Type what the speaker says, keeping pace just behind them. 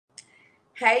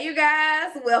Hey, you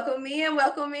guys, welcome in,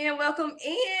 welcome in, welcome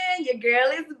in. Your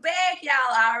girl is back. Y'all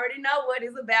already know what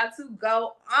is about to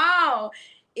go on.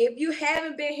 If you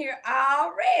haven't been here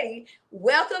already,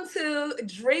 welcome to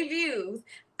DreViews.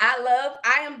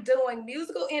 I am doing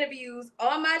musical interviews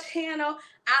on my channel.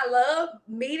 I love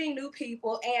meeting new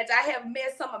people, and I have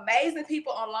met some amazing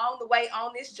people along the way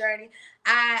on this journey.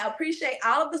 I appreciate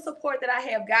all of the support that I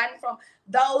have gotten from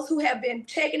those who have been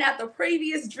checking out the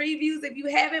previous DreViews. If you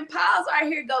haven't, pause right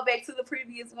here, go back to the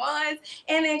previous ones,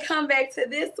 and then come back to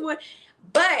this one.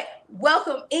 But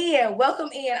welcome in,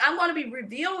 welcome in. I'm going to be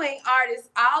reviewing artists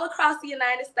all across the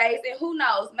United States, and who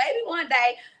knows, maybe one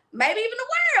day, maybe even the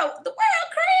world,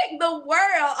 Craig, the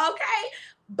world, okay?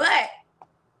 But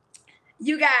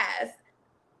you guys,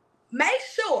 make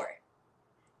sure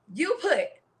you put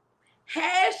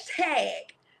hashtag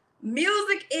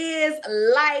music is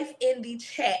life in the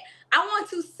chat. I want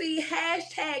to see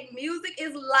hashtag music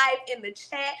is life in the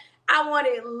chat. I want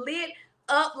it lit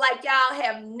up like y'all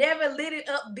have never lit it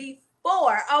up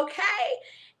before, okay?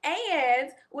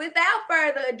 And without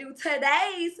further ado,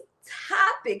 today's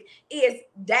topic is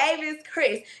Davis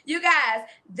Chris. You guys,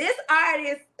 this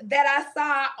artist that I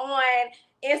saw on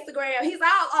Instagram, he's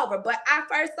all over, but I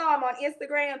first saw him on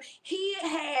Instagram. He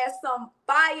has some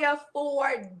fire for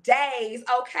days,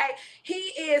 okay? He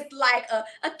is like a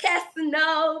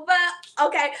Casanova,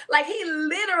 okay? Like he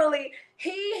literally,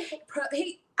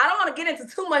 I don't want to get into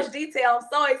too much detail. I'm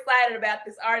so excited about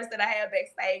this artist that I have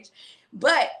backstage.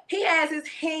 But he has his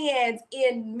hands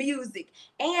in music,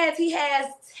 and he has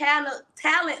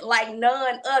talent like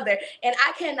none other. And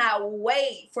I cannot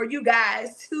wait for you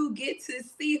guys to get to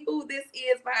see who this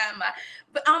is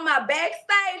but on my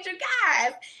backstage, you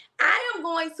guys, I am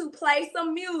going to play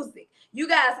some music. You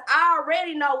guys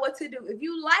already know what to do. If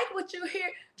you like what you hear,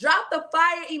 drop the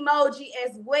fire emoji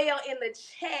as well in the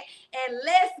chat, and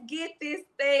let's get this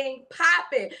thing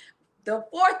popping.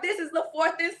 This is the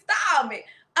fourth installment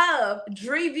of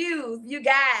DreViews, you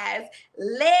guys.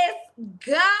 Let's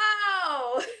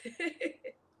go.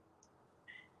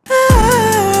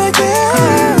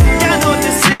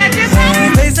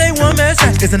 They say one man's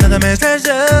trash is another man's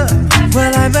treasure.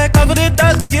 Well, I'm back off of the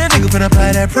dust, yeah, nigga, finna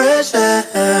apply that pressure.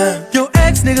 Yo,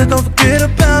 ex nigga, don't forget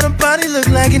about him. Body look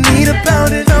like it need a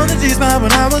pounded on the G-spot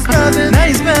when I was bouncing. Now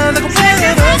you smell like a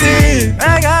player.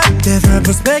 I got different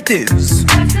perspectives,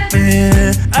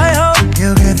 yeah, I hope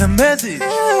you get the message.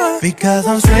 Because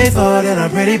I'm straightforward and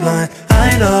I'm pretty blunt.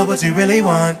 I know what you really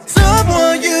want.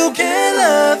 Someone you can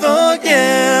love, oh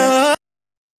yeah.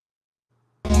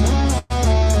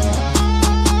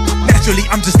 Naturally,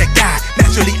 I'm just that guy.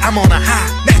 Naturally, I'm on a high.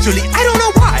 Naturally, I don't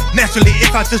know why. Naturally,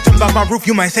 if I just jumped off my roof,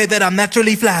 you might say that I'm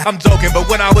naturally fly. I'm joking, but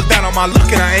when I was down on my luck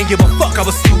and I ain't give a fuck, I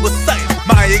was suicide.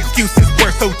 My excuses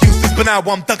were so useless, but now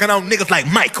I'm thugging on niggas like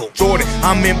Michael Jordan.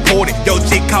 I'm important. Yo,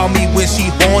 chick call me when she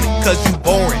horny, cause you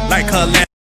boring. Like her last.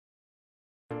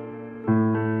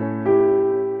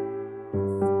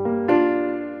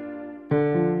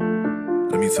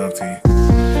 Let me talk to you.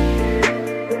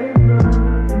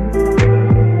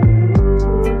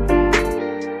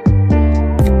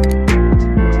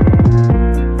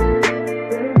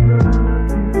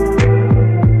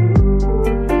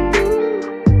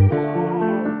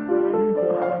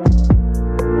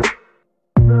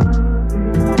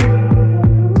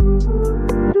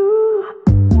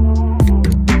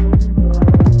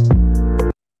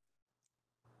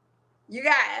 You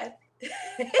guys,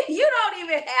 you don't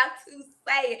even have to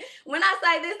say it. When I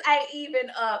say this ain't even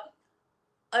a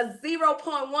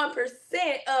 0.1%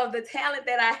 of the talent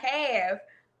that I have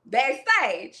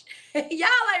backstage.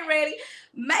 Y'all ain't ready.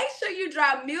 Make sure you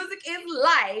drop music is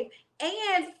life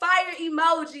and fire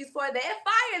emojis for that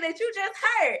fire that you just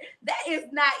heard. That is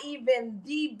not even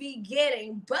the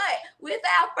beginning. But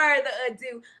without further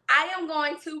ado, I am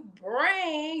going to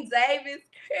bring Davis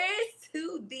Chris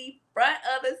to the front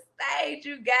of the stage,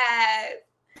 you guys.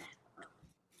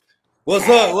 What's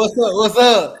up? What's up? What's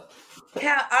up?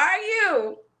 How are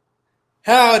you?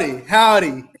 Howdy,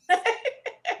 howdy.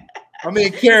 I'm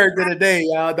in character today,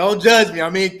 y'all. Don't judge me.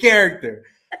 I'm in character.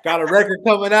 Got a record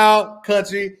coming out,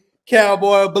 country,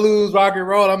 cowboy, blues, rock and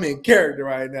roll. I'm in character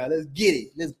right now. Let's get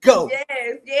it. Let's go.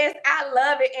 Yes, yes, I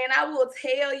love it. And I will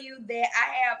tell you that I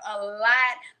have a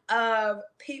lot of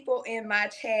people in my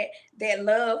chat that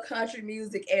love country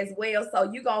music as well. So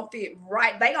you're going to fit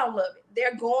right. They're going to love it.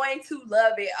 They're going to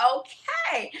love it.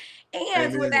 Okay.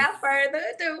 And without further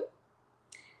ado,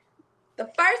 the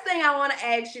first thing I want to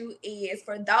ask you is,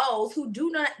 for those who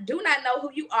do not know who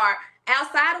you are,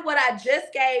 outside of what I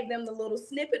just gave them, the little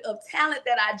snippet of talent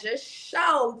that I just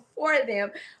showed for them,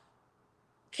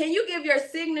 Can you give your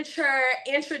signature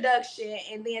introduction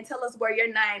and then tell us where your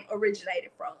name originated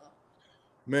from?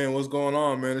 Man, what's going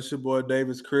on, man? It's your boy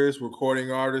Davis Chris,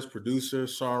 recording artist, producer,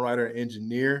 songwriter,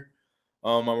 engineer.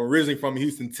 I'm originally from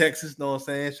Houston, Texas, know what I'm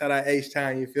saying? Shout out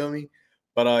H-Town, you feel me?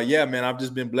 But yeah, man, I've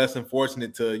just been blessed and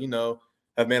fortunate to,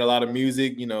 have made a lot of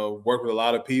music, worked with a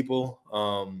lot of people,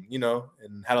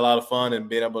 and had a lot of fun and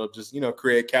been able to just,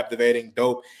 create captivating,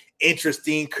 dope,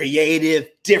 interesting, creative,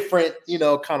 different,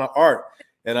 kind of art.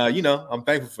 And I'm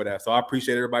thankful for that. So I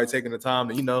appreciate everybody taking the time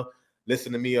to,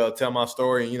 listen to me tell my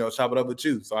story and chop it up with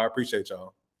you. So I appreciate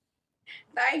y'all.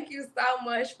 Thank you so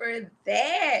much for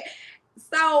that.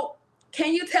 So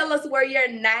can you tell us where your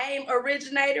name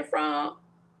originated from?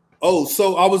 Oh,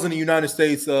 so I was in the United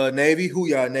States Navy,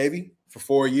 Hooyah Navy, for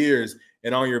 4 years.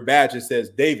 And on your badge, it says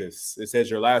Davis. It says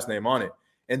your last name on it.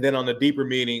 And then on the deeper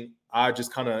meaning, I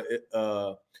just kind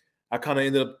of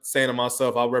ended up saying to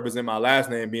myself, I'll represent my last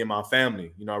name being my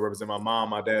family. I represent my mom,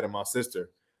 my dad, and my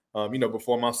sister.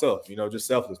 Before myself, just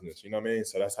selflessness. You know what I mean?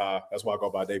 So that's why I go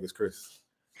by Davis Chris.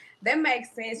 That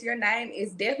makes sense. Your name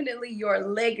is definitely your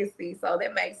legacy. So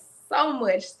that makes so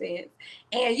much sense.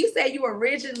 And you said you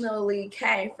originally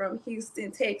came from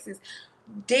Houston, Texas.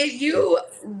 Did you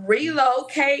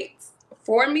relocate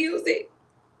for music?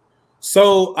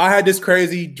 So I had this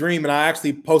crazy dream, and I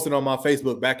actually posted on my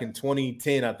Facebook back in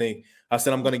 2010, I think. I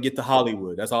said, I'm going to get to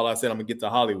Hollywood. That's all I said. I'm going to get to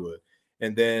Hollywood.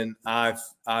 And then I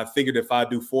figured if I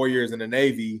do 4 years in the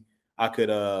Navy, I could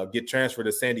get transferred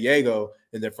to San Diego.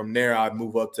 And then from there, I'd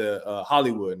move up to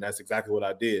Hollywood. And that's exactly what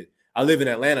I did. I live in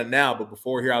Atlanta now, but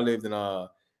before here, I lived in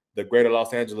the greater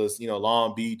Los Angeles,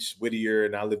 Long Beach, Whittier,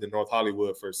 and I lived in North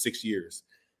Hollywood for 6 years.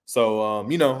 So,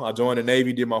 I joined the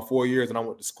Navy, did my 4 years, and I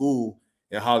went to school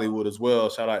in Hollywood as well.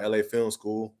 Shout out LA Film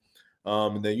School.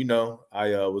 And then,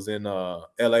 I was in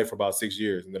LA for about 6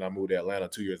 years, and then I moved to Atlanta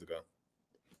 2 years ago.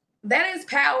 That is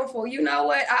powerful. You know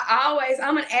what?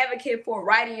 I'm an advocate for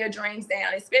writing your dreams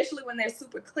down, especially when they're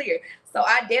super clear. So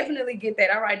I definitely get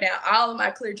that. I write down all of my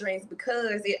clear dreams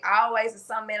because it always is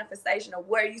some manifestation of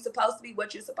where you're supposed to be,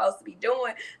 what you're supposed to be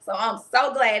doing. So I'm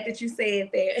so glad that you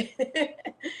said that.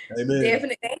 Amen.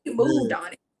 Definitely you moved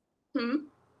on it.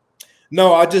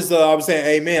 No, I was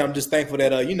saying amen. I'm just thankful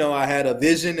that, I had a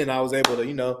vision and I was able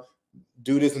to,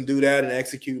 do this and do that and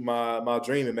execute my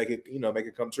dream and make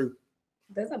it come true.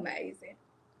 That's amazing.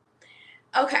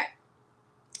 Okay.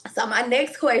 So my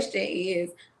next question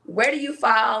is, where do you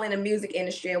fall in the music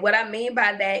industry? And what I mean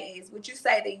by that is, would you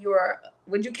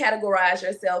categorize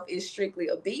yourself as strictly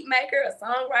a beat maker, a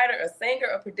songwriter, a singer,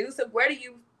 a producer? Where do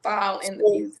you fall in the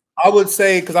music? I would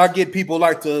say, because I get people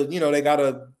like to, they got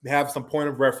to have some point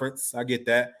of reference. I get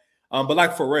that. But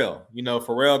like Pharrell,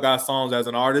 Pharrell got songs as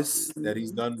an artist that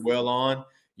he's done well on.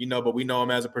 But we know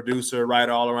him as a producer,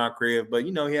 writer, all around creative. But,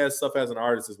 he has stuff as an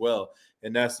artist as well.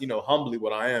 And that's, humbly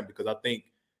what I am, because I think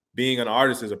being an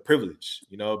artist is a privilege,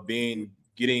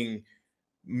 getting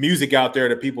music out there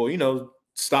that people,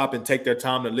 stop and take their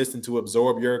time to listen to,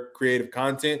 absorb your creative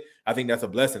content. I think that's a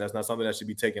blessing. That's not something that should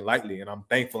be taken lightly. And I'm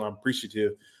thankful, I'm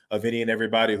appreciative of any and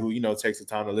everybody who, takes the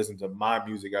time to listen to my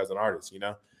music as an artist,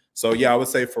 So, yeah, I would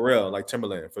say Pharrell, like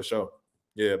Timberland, for sure.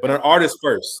 Yeah, but an artist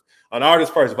first.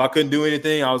 If I couldn't do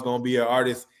anything, I was going to be an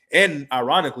artist. And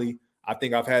ironically, I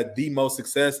think I've had the most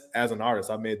success as an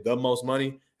artist. I've made the most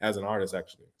money as an artist,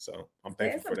 actually. So I'm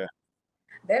thankful for that.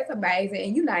 That's amazing.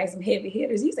 And you named some heavy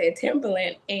hitters. You said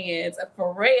Timberland and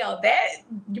Pharrell.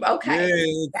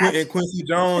 Okay. Yeah, and Quincy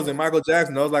Jones and Michael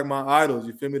Jackson. Those like my idols.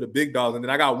 You feel me? The big dogs. And then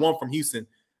I got one from Houston.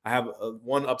 I have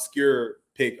one obscure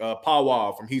pick, Paw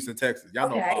Wall from Houston, Texas. Y'all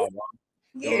know Paw Wall.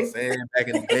 You know what I'm saying? Back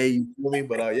in the day, you feel me?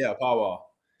 But yeah, Paw Wall.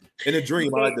 And the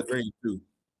Dream, I like the Dream too.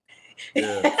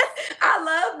 Yeah. I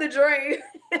love the Dream.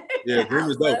 Yeah, Dream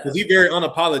is dope because he's very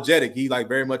unapologetic. He like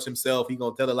very much himself. He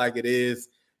gonna tell it like it is.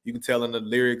 You can tell in the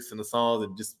lyrics and the songs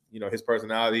and just his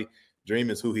personality. Dream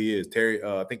is who he is.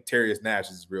 I think Terrius Nash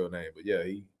is his real name, but yeah,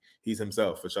 he's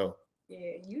himself for sure.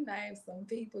 Yeah, you named some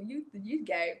people. You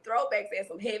gave throwbacks and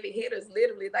some heavy hitters.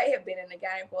 Literally, they have been in the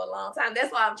game for a long time.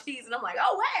 That's why I'm cheesing. I'm like,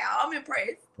 oh wow, I'm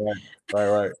impressed.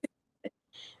 Right.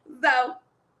 So,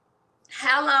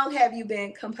 how long have you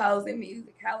been composing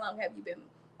music? How long have you been?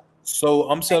 So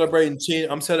I'm celebrating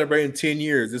 10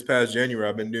 years this past January.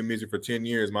 I've been doing music for 10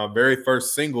 years. My very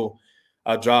first single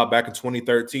I dropped back in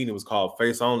 2013. It was called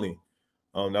Face Only.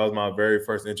 That was my very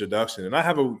first introduction. And I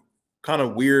have a kind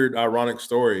of weird, ironic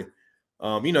story.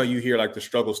 You hear like the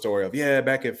struggle story of,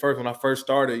 back at first when I first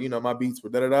started, my beats were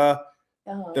da-da-da.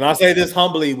 And I say this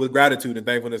humbly with gratitude and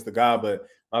thankfulness to God, but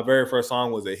my very first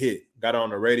song was a hit. Got it on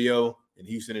the radio in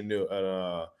Houston and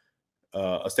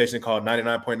a station called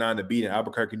 99.9 The Beat in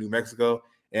Albuquerque, New Mexico.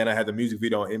 and I had the music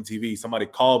video on MTV. Somebody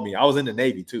called me. I was in the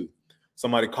Navy too.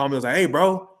 Somebody called me. Was like, "Hey,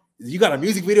 bro, you got a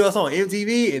music video that's on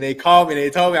MTV?" And they called me. And they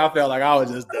told me I felt like I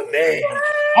was just the man.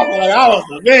 I felt like I was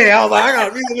the man. I was like, I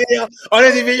got a music video on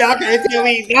MTV. Y'all can't tell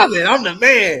me nothing. I'm the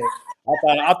man.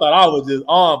 I thought I was just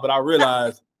on, but I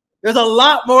realized there's a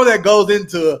lot more that goes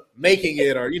into making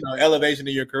it, or elevation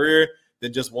in your career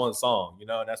than just one song. And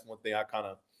that's one thing I kind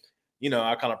of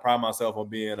pride myself on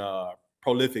being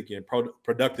prolific and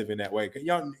productive in that way.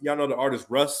 Y'all know the artist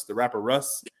Russ, the rapper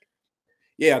Russ?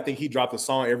 Yeah, I think he dropped a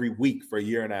song every week for a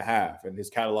year and a half, and his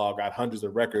catalog got hundreds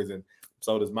of records, and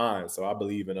so does mine. So I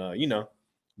believe in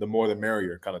the more the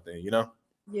merrier kind of thing.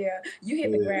 Yeah, you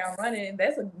hit the ground running.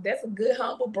 That's a good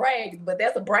humble brag, but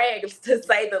that's a brag to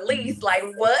say the least. Like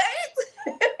what?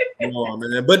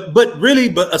 Man.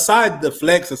 But aside the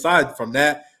flex, aside from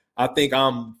that, I think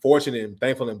I'm fortunate and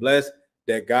thankful and blessed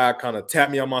that God kind of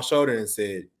tapped me on my shoulder and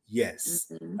said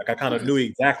yes. Like I kind of knew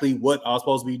exactly what I was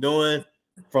supposed to be doing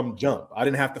from jump. I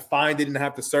didn't have to find it, didn't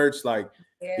have to search. Like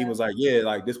he was like, yeah,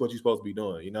 like this is what you're supposed to be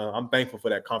doing. I'm thankful for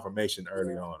that confirmation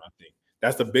early on. I think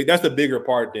that's the bigger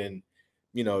part than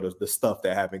the stuff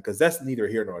that happened, because that's neither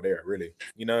here nor there, really.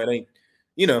 It ain't,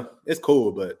 it's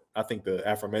cool, but I think the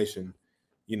affirmation,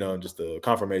 just the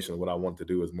confirmation of what I want to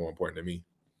do is more important to me.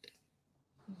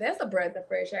 That's a breath of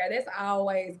fresh air. That's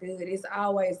always good. It's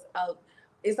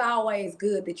always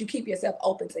good that you keep yourself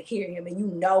open to hear him,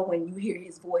 and when you hear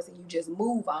his voice and you just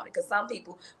move on it. Because some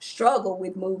people struggle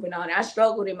with moving on. I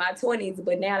struggled in my 20s,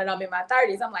 but now that I'm in my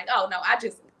 30s, I'm like, oh no,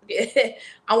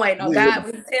 I'm waiting on God.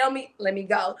 When he tell me, let me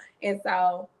go. And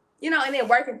so, and then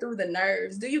working through the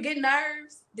nerves. Do you get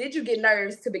nerves? Did you get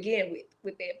nerves to begin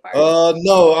with that part?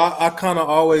 No, I kind of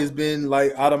always been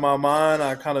like out of my mind.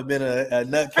 I kind of been a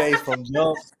nutcase from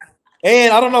jump.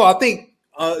 And I don't know, I think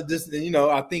I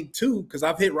think too, because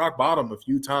I've hit rock bottom a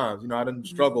few times. I done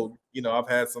struggled. I've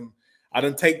had I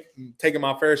done taken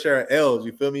my fair share of L's.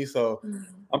 You feel me? So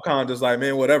I'm kind of just like,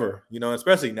 man, whatever.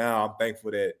 Especially now, I'm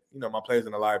thankful that my place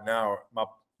in the life now. My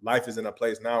life is in a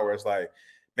place now where it's like,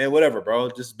 man, whatever, bro.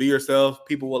 Just be yourself.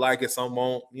 People will like it, some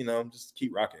won't. Just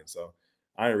keep rocking. So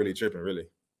I ain't really tripping, really.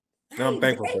 And I'm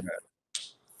thankful for that.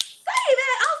 Say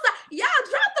that. Y'all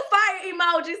drop the fire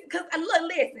emojis, because look,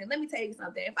 listen, let me tell you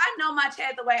something. If I know my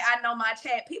chat the way I know my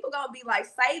chat, people gonna be like,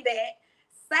 say that,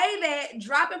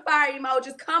 dropping fire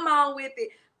emojis, come on with it.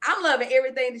 I'm loving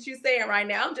everything that you're saying right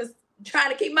now. I'm just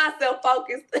trying to keep myself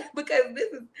focused because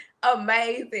this is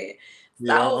amazing.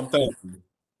 Yeah, I'm thankful.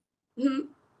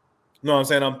 No, I'm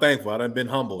saying I'm thankful. I done been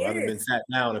humble. I done been sat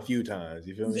down a few times.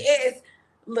 You feel me? Yes.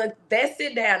 Look, that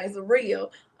sit down is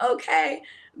real. Okay.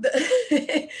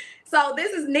 So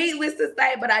this is needless to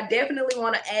say, but I definitely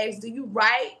want to ask, do you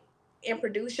write and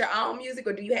produce your own music,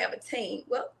 or do you have a team?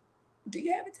 Well, do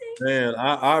you have a team? Man,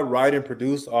 I write and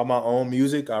produce all my own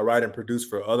music. I write and produce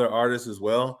for other artists as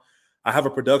well. I have a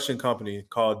production company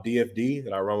called DFD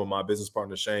that I run with my business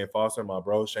partner, Shane Foster, my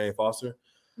bro, Shane Foster.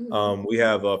 We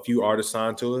have a few artists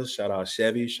signed to us. Shout out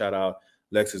Chevy, shout out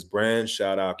Lexus Brand,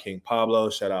 shout out King Pablo,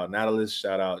 shout out Natalis,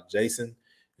 shout out Jason,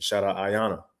 and shout out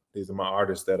Ayana. These are my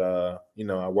artists that I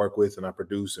work with, and I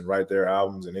produce and write their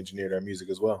albums and engineer their music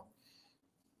as well.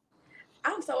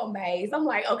 I'm so amazed. I'm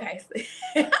like, okay,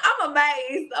 I'm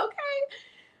amazed. Okay,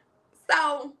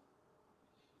 so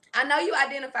I know you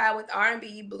identify with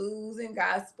R&B, blues, and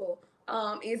gospel.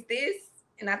 Is this,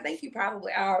 and I think you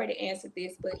probably already answered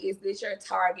this, but is this your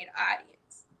target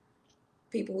audience?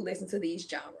 People who listen to these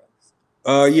genres?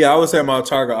 Yeah, I would say my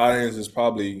target audience is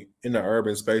probably in the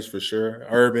urban space for sure.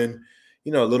 Urban,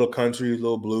 a little country, a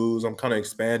little blues. I'm kind of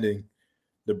expanding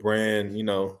the brand,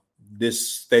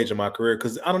 this stage of my career,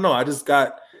 because I don't know, I just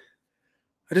got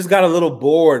a little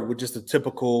bored with just a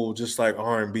typical, just like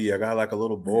R&B. I got like a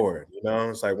little bored,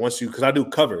 It's like because I do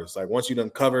covers, like once you done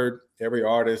covered every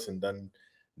artist and done,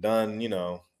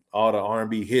 all the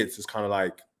R&B hits, it's kind of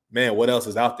like, man, what else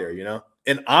is out there,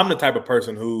 And I'm the type of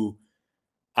person who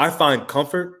I find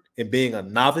comfort in being a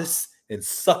novice and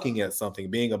sucking at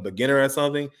something, being a beginner at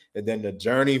something, and then the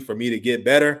journey for me to get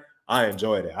better, I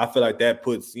enjoy that. I feel like that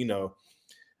puts,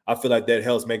 I feel like that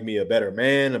helps make me a better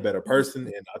man, a better person.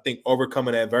 And I think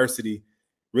overcoming adversity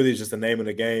really is just the name of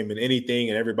the game, and anything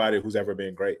and everybody who's ever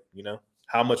been great,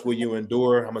 How much will you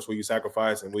endure? How much will you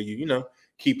sacrifice? And will you,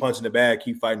 keep punching the bag,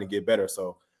 keep fighting to get better?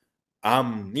 So I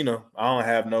ain't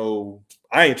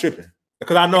tripping,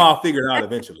 because I know I'll figure it out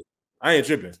eventually. I ain't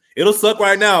tripping. It'll suck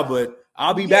right now, but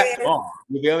I'll be back Yes. tomorrow.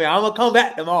 You feel me? I'm gonna come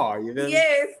back tomorrow. You feel me?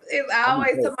 Yes, it's I'm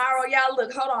always good. tomorrow. Y'all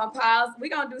look, hold on, pause. We're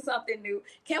gonna do something new.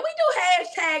 Can we do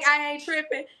hashtag I ain't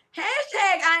tripping?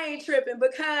 Hashtag I ain't tripping,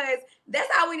 because that's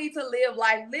how we need to live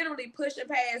life, literally pushing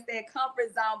past that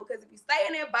comfort zone. Because if you stay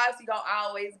in that box, you're gonna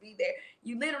always be there.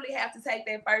 You literally have to take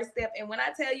that first step. And when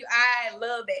I tell you, I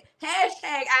love that.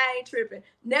 Hashtag I ain't tripping.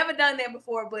 Never done that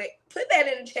before, but put that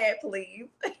in the chat, please.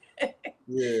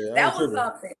 Yeah, That was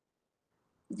something.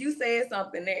 You said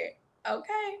something there.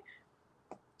 Okay.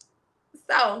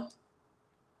 So,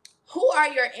 who are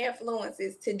your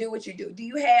influences to do what you do? Do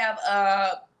you have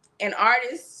an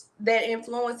artist that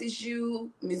influences you,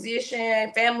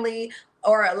 musician, family,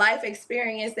 or a life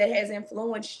experience that has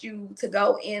influenced you to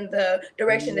go in the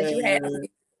direction that you have?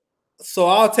 So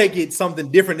I'll take it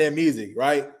something different than music,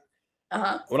 right?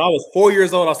 When I was 4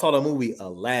 years old, I saw the movie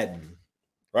Aladdin,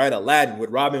 right? Aladdin with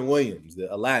Robin Williams,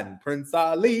 the Aladdin, Prince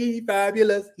Ali,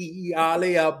 fabulous, he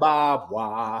Ali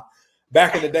Ababa.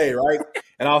 Back in the day, right?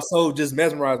 And I was so just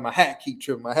mesmerized. My hat keep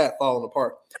tripping, my hat falling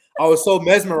apart. I was so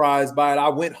mesmerized by it. I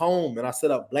went home and I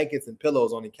set up blankets and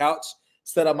pillows on the couch,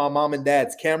 set up my mom and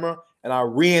dad's camera, and I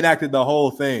reenacted the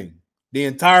whole thing, the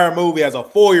entire movie as a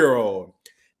 4-year-old.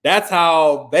 That's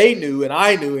how they knew, and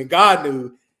I knew, and God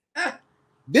knew.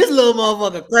 This little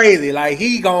motherfucker crazy. Like,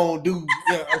 he gonna do.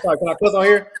 I'm sorry. Can I cuss on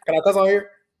here? Can I cuss on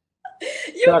here?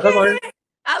 Can I cuss on here?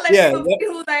 I'll let people see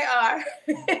who they are.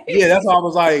 Yeah, that's why I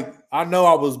was like, I know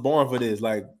I was born for this.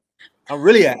 Like, I'm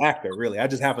really an actor. Really, I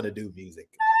just happen to do music.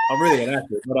 I'm really an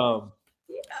actor. But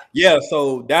yeah.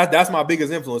 So that's my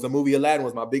biggest influence. The movie Aladdin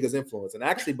was my biggest influence. And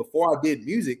actually, before I did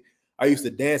music, I used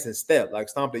to dance and step, like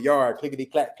stomp the yard, clickety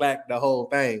clack clack, the whole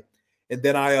thing. And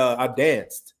then I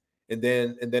danced. And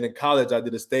then in college, I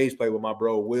did a stage play with my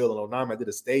bro Will in 2009. I did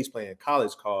a stage play in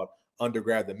college called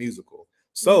Undergrad the Musical.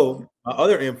 So my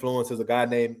other influence is a guy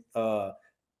named Lin.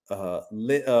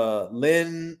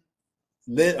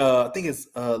 I think it's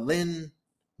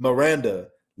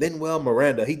Lin-Manuel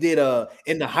Miranda. He did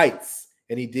In the Heights,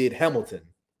 and he did Hamilton.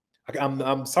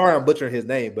 I'm sorry I'm butchering his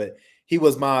name, but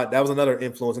that was another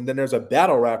influence. And then there's a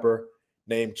battle rapper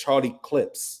named Charlie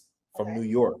Clips from New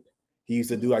York. He used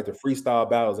to do like the freestyle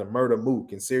battles and Murder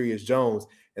Mook and Sirius Jones.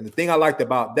 And the thing I liked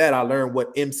about that, I learned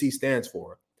what MC stands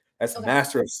for. That's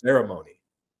Master of Ceremony,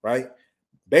 right?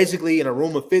 Basically, in a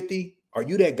room of 50, are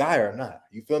you that guy or not?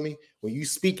 You feel me? When you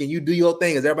speak and you do your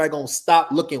thing, is everybody gonna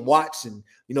stop, look, and watch and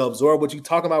absorb what you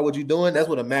talking about, what you doing? That's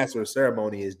what a Master of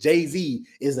Ceremony is. Jay-Z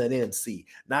is an MC.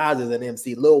 Nas is an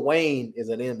MC. Lil Wayne is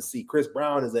an MC. Chris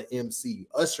Brown is an MC.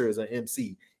 Usher is an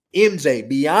MC. MJ,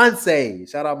 Beyonce,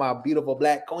 shout out my beautiful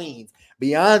black queens.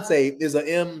 Beyonce is a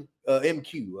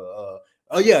MQ.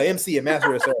 MC, a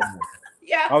Master of Ceremony.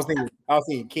 Yeah. I was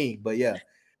thinking King, but yeah.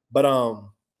 But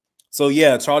so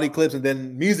yeah, Charlie Clips, and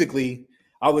then musically,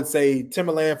 I would say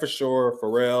Timberland for sure,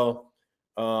 Pharrell,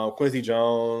 Quincy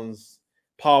Jones,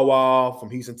 Paul Wall from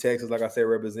Houston, Texas, like I said,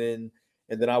 representing.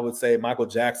 And then I would say Michael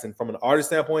Jackson from an artist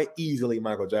standpoint, easily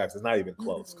Michael Jackson. It's not even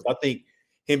close. Because I think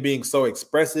him being so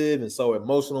expressive and so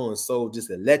emotional and so just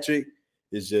electric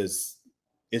is just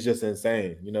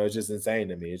insane. It's just insane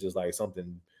to me. It's just like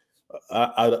something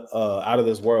out of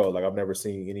this world. Like, I've never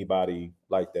seen anybody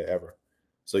like that ever.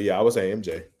 So yeah, I would say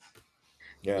MJ.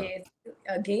 Yeah. Yes.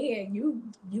 Again, you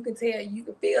can tell, you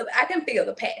can feel. I can feel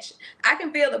the passion. I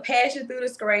can feel the passion through the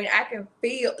screen. I can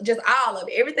feel just all of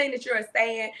it, everything that you're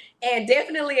saying, and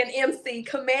definitely an MC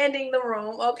commanding the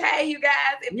room. Okay, you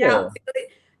guys, if y'all feel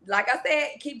it, like I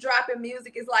said, keep dropping.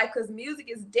 Music is life, because music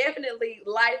is definitely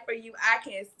life for you. I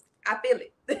feel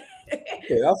it.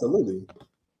 Yeah, absolutely.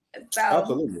 So,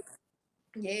 absolutely.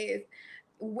 Yes.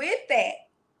 With that,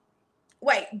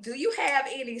 wait, do you have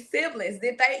any siblings?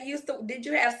 Did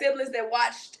you have siblings that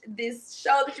watched this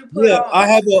show that you put on?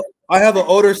 I have an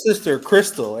older sister,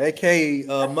 Crystal, aka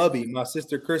Mubby, my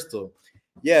sister Crystal.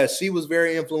 Yeah, she was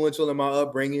very influential in my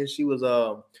upbringing. She was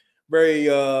very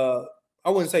I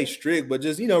wouldn't say strict, but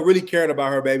just really cared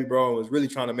about her baby bro and was really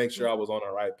trying to make sure I was on the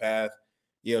right path.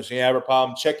 She didn't have a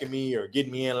problem checking me or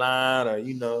getting me in line, or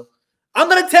I'm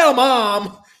gonna tell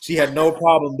mom. She had no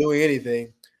problem doing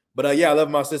anything. But yeah, I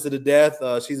love my sister to death.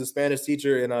 She's a Spanish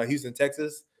teacher in Houston,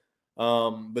 Texas.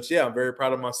 But yeah, I'm very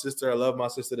proud of my sister. I love my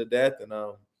sister to death. And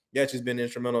yeah, she's been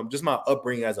instrumental. Just my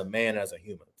upbringing as a man, as a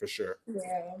human, for sure.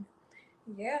 Yeah.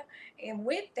 Yeah. And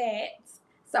with that,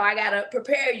 so I gotta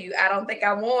prepare you. I don't think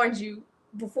I warned you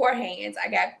beforehand.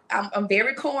 I'm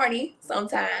very corny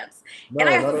sometimes. And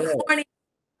I got some corny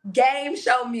game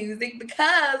show music,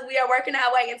 because we are working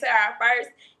our way into our first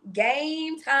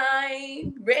game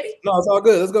time. Ready? No, it's all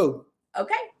good. Let's go.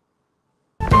 Okay.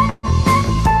 Oh, it's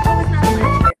not like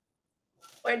that.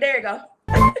 Wait, there you go.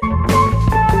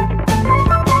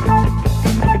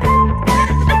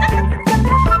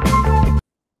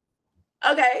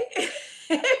 Okay.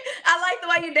 I like the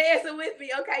way you're dancing with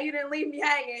me. Okay, you didn't leave me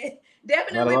hanging. Not at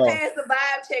Definitely all. pass the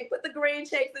vibe check. Put the green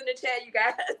checks in the chat, you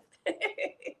guys.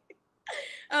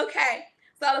 Okay,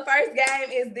 so the first game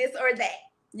is this or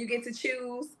that. You get to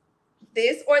choose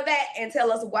this or that and tell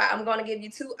us why. I'm going to give you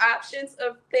two options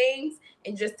of things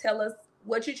and just tell us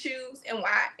what you choose and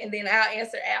why, and then I'll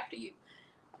answer after you.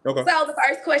 Okay. So the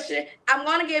first question, I'm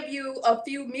going to give you a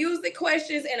few music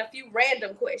questions and a few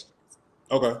random questions.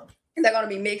 Okay. And they're going to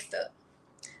be mixed up.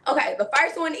 Okay, the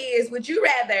first one is, would you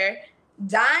rather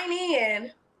dine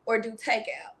in or do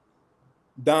takeout?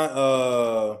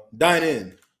 Dine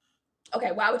in.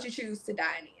 Okay, why would you choose to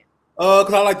dine in?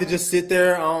 Because I like to just sit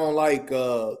there. I don't like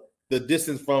the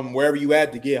distance from wherever you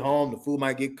at to get home. The food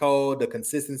might get cold, the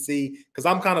consistency. Because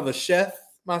I'm kind of a chef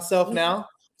myself now.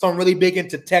 So I'm really big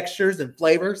into textures and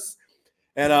flavors.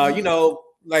 And you know,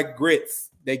 like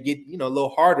grits, they get, you know, a little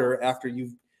harder after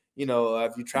you've, you know,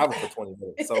 if you travel for 20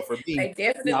 minutes. So for me, They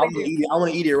definitely yeah, I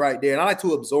want to eat it right there. And I like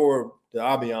to absorb the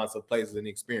ambiance of places and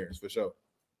experience for sure.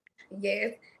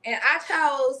 Yes, and I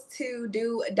chose to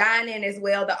do dining as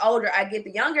well. The older I get,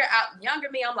 the younger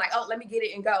me, I'm like, oh, let me get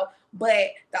it and go.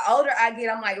 But the older I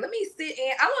get, I'm like, let me sit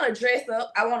in. I want to dress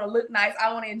up. I want to look nice.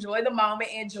 I want to enjoy the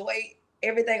moment, enjoy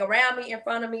everything around me, in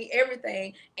front of me,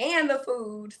 everything, and the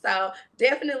food. So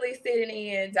definitely sitting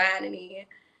in, dining in.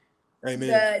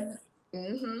 Amen.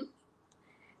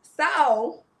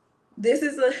 So this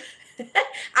is a.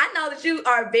 I know that you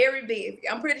are very busy.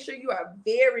 I'm pretty sure you are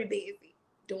very busy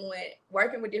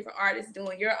working with different artists,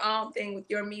 doing your own thing with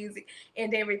your music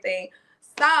and everything.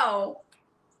 So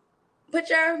put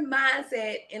your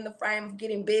mindset in the frame of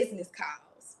getting business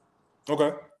calls.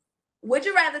 Okay. Would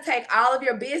you rather take all of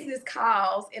your business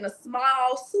calls in a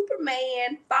small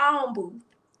Superman phone booth?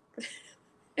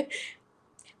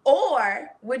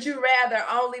 Or would you rather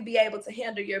only be able to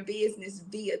handle your business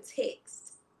via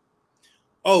text?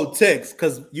 Oh, text,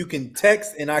 because you can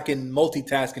text and I can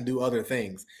multitask and do other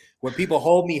things. When people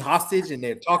hold me hostage and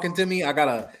they're talking to me, I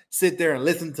gotta sit there and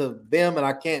listen to them, and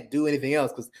I can't do anything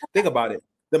else. Because think about it,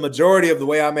 the majority of the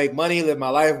way I make money, live my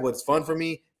life, what's fun for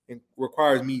me, it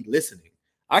requires me listening.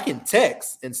 I can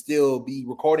text and still be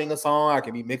recording a song. I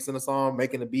can be mixing a song,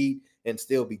 making a beat, and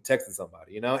still be texting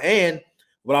somebody. You know, and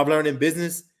what I've learned in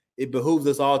business, it behooves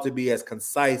us all to be as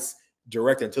concise,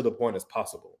 direct, and to the point as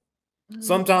possible.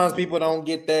 Sometimes people don't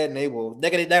get that, and they will on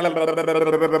and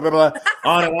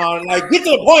on. Like, get to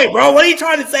the point, bro. What are you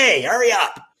trying to say? Hurry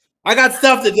up. I got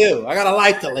stuff to do. I got a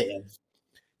life to live.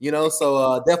 You know,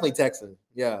 so definitely texting.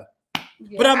 Yeah.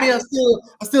 But I mean, I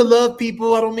still love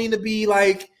people. I don't mean to be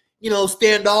like, you know,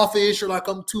 standoffish or like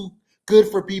I'm too good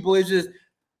for people. It's just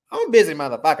I'm a busy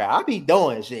motherfucker. I be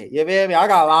doing shit. You feel me? I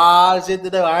got a lot of shit to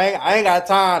do. I ain't got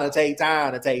time to take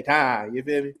time. You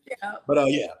feel me? Yeah. But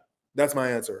yeah, that's my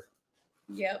answer.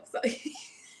 Yep. So, so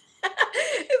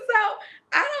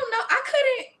I don't know.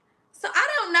 I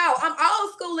don't know. I'm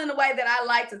old school in the way that I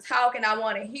like to talk and I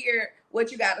want to hear what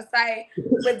you got to say.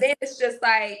 But then it's just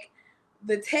like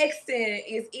the texting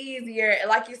is easier.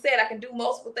 Like you said, I can do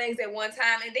multiple things at one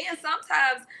time. And then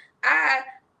sometimes I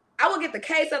will get the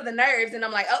case of the nerves and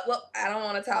I'm like, oh, well, I don't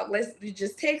want to talk. Let's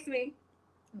just text me.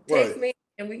 Text me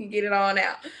and we can get it on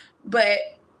out. But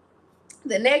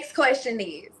the next question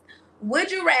is, would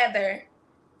you rather,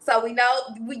 so we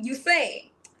know you sing.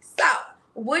 So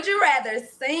would you rather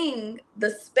sing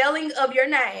the spelling of your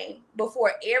name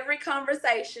before every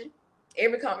conversation,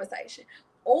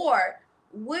 or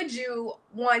would you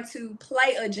want to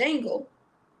play a jingle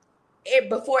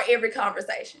before every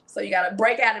conversation? So you got to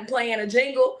break out and playing a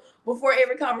jingle before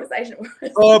every conversation.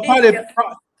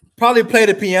 Probably play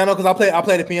the piano because I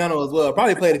play the piano as well.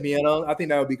 Probably play the piano. I think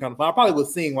that would be kind of fun. I probably would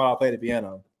sing while I play the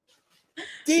piano.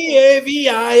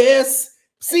 DAVIS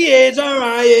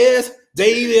CHRIS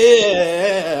David.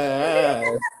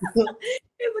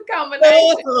 It's a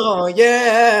combination. Oh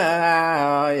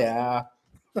yeah.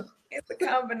 It's a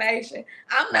combination.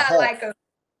 I'm not like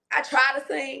I try to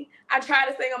sing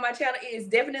on my channel. It is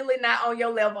definitely not on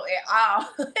your level at all.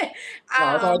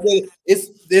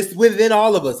 It's within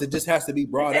all of us. It just has to be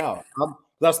brought out.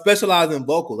 I specialize in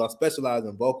vocals. Like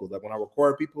when I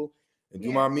record people and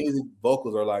do my music,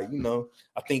 vocals are like, you know,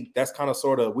 I think that's kind of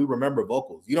sort of, we remember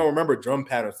vocals. You don't remember drum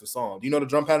patterns to song. Do you know the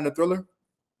drum pattern of Thriller?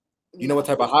 You know what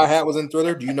type of hi-hat was in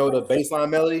Thriller? Do you know the bass line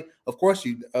melody? Of course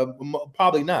you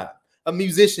probably not. A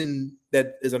musician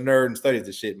that is a nerd and studies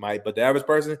the shit might, but the average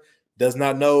person does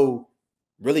not know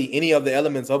really any of the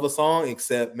elements of a song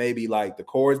except maybe like the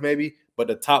chords, maybe, but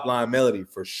the top line melody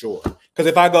for sure. Because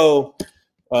if I go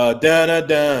dun dun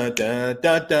dun dun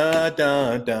dun dun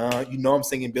dun dun, you know I'm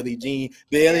singing Billie Jean.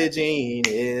 Billie Jean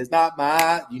is not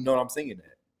my. You know I'm singing that.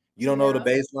 You don't know the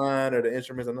bass line or the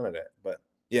instruments or none of that. But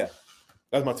yeah,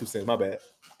 that's my 2 cents. My bad.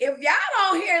 If y'all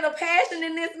don't hear the passion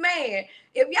in this man,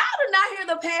 if y'all do not hear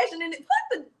the passion in it,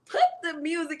 put the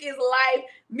music is life.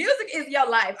 Music is your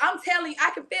life. I'm telling you,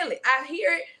 I can feel it. I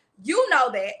hear it. You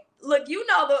know that. Look, you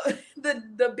know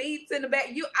the beats in the back.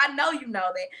 I know you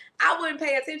know that. I wouldn't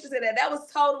pay attention to that. That was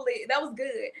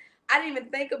good. I didn't even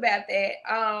think about that.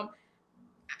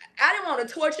 I didn't want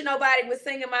to torture nobody with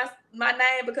singing my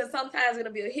name, because sometimes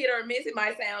it'll be a hit or a miss. It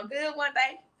might sound good one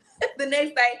day. The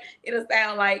next day, it'll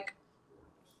sound like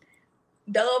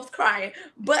doves crying.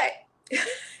 But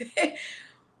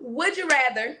would you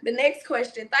rather, the next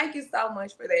question, thank you so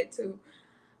much for that too.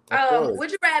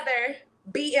 Would you rather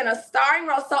be in a starring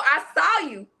role? So I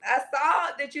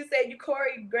saw that you said you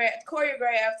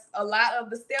choreographed a lot of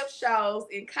the step shows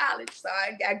in college. So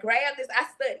I grabbed this. I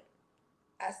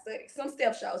studied some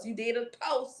step shows. You did a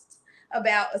post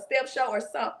about a step show or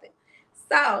something.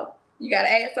 So you got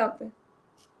to add something.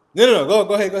 No.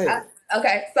 Go ahead.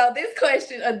 Okay. So this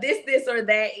question, this or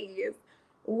that is,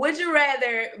 would you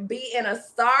rather be in a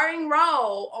starring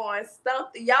role on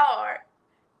Stump the Yard,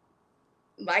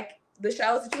 like the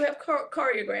shows that you have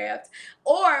choreographed,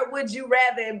 or would you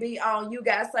rather be on You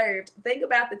Got Served? Think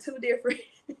about the two different.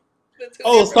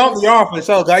 Stomp the Yard for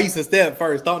sure. I used to step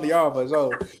first. Stomp the Yard for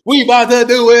sure. We about to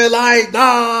do it like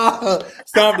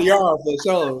Stomp the Yard for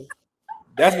sure.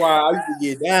 That's why I used to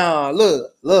get down.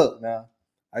 Look now.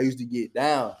 I used to get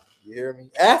down. You hear me?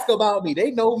 Ask about me.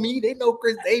 They know me. They know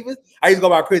Chris Davis. I used to go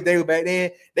by Chris Davis back then.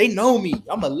 They know me.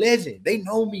 I'm a legend. They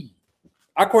know me.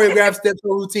 I choreographed step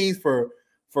show routines for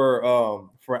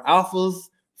alphas,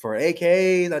 for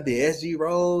AKs. I did SG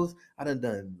roles. I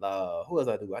done who else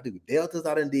I do? I do deltas.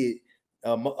 I done did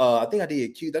I think I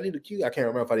did Qs. I did the Qs. I can't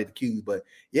remember if I did the Qs, but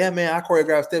yeah, man, I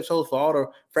choreographed step shows for all the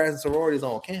fraternities and sororities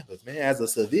on campus, man, as a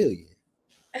civilian.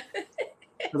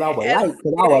 Because I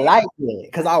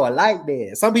would like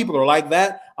that. Some people are like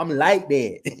that. I'm like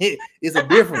that. It's a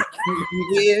difference.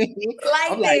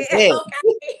 Like I'm that. Okay.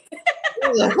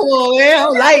 Come on, man.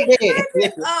 I'm like that.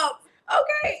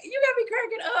 Okay, you gotta be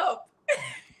cracking up.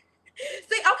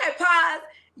 See, okay, pause.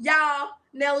 Y'all,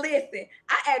 now listen.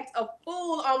 I act a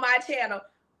fool on my channel.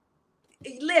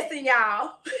 Listen,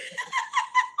 y'all.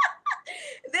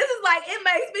 This is like, it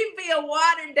makes me feel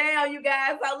watered down, you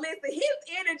guys. So listen, his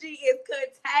energy is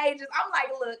contagious. I'm like,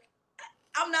 look,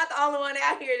 I'm not the only one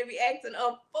out here to be acting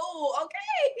a fool,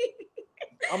 okay?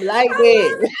 I'm like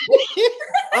that.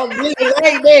 I'm really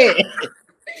like that.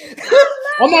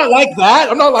 I'm not like that.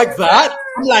 I'm not like that.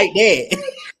 I'm like that.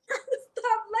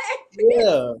 Stop laughing.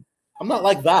 Yeah. I'm not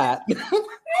like that. I'm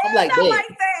like that.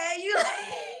 Like that. You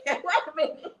like, wait a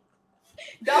minute.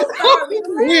 Don't start me.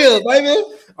 For real, baby.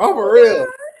 I'm for real.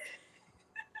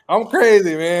 I'm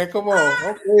crazy, man. Come on.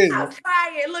 I'm crazy. I'm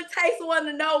trying. Look, takes one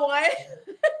to know one.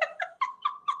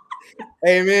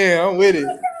 Hey, man, I'm with it. The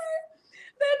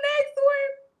next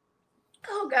one.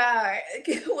 Oh, God.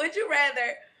 Would you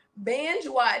rather binge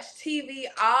watch TV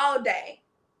all day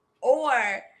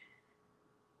or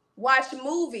binge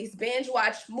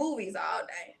watch movies all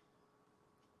day?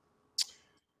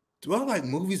 Do I like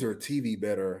movies or TV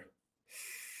better?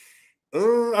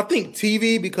 I think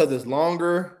TV because it's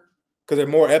longer, because there are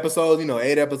more episodes,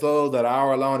 8 episodes that are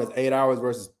hour long. It's 8 hours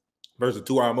versus a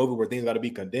 2-hour movie where things got to be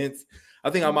condensed. I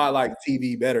think I might like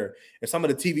TV better. And some of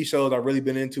the TV shows I've really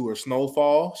been into are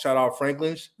Snowfall. Shout out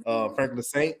Franklin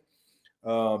Saint,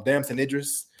 Damson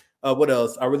Idris. What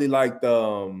else? I really liked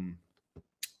I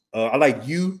like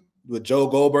You with Joe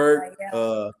Goldberg.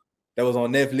 That was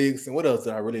on Netflix. And what else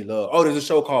did I really love? Oh, there's a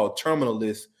show called Terminal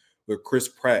List with Chris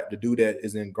Pratt, the dude that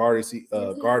is in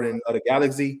Garden of the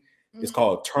Galaxy. It's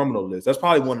called Terminal List. That's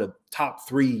probably one of the top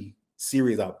 3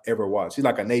 series I've ever watched. He's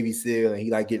like a Navy SEAL and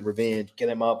he like getting revenge,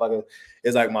 killing motherfuckers.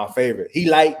 It's like my favorite. He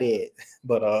liked that,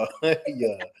 but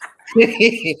yeah,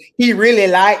 he really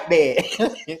liked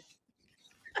that.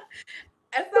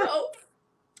 And so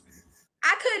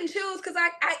I couldn't choose because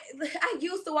I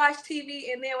used to watch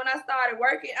TV, and then when I started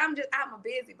working, I'm a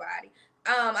busybody.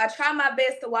 I try my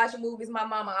best to watch movies. My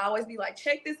mama always be like,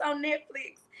 check this on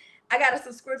Netflix. I got a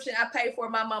subscription I pay for.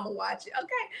 My mama watch it.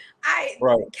 Okay. I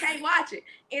can't watch it.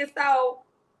 And so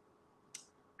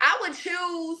I would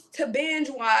choose to binge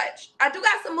watch. I do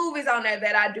got some movies on there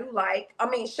that I do like. I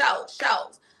mean, shows.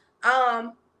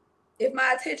 If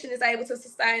my attention is able to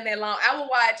sustain that long, I will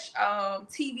watch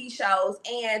TV shows.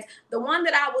 And the one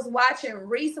that I was watching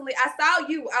recently, I saw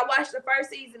You. I watched the first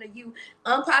season of You.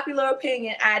 Unpopular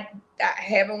opinion, I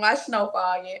haven't watched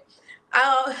Snowfall yet.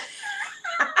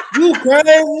 You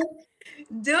crazy?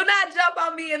 Do not jump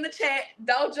on me in the chat.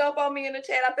 Don't jump on me in the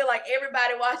chat. I feel like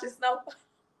everybody watches Snowfall.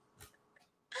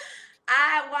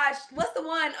 I watched what's the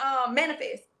one?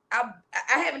 Manifest. I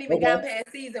haven't even gotten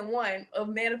past season 1 of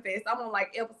Manifest. I'm on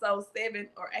like episode 7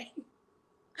 or 8.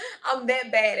 I'm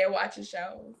that bad at watching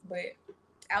shows, but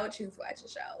I would choose watching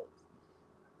shows.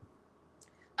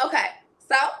 Okay,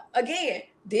 so again,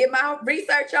 did my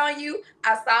research on you.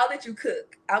 I saw that you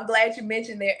cook. I'm glad you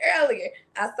mentioned that earlier.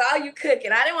 I saw you cook,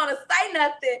 and I didn't want to say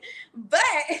nothing,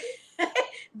 but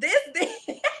this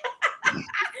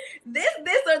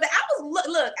or that. I was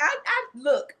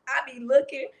look. I be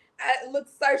looking. I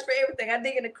search for everything. I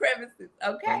dig in the crevices.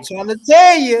 Okay. I'm trying to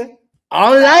tell you.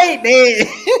 All right, then.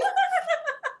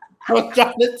 I'm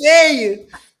trying to tell you.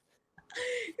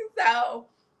 So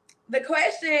the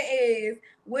question is,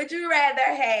 would you rather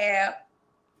have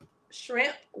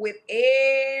shrimp with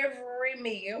every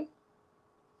meal?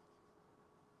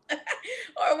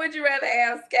 Or would you rather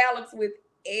have scallops with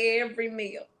every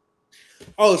meal?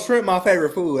 Oh, shrimp, my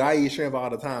favorite food. I eat shrimp all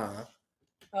the time.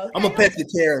 Okay. I'm a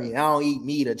pescatarian. I don't eat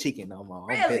meat or chicken no more.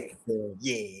 Really? I'm pescatarian.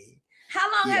 Yeah. How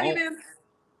long have you been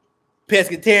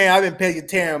pescatarian? I've been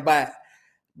pescatarian by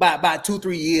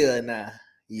 2-3 years now.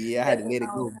 Yeah, I had to let it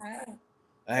go.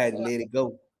 I had to let it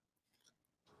go.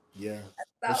 Yeah.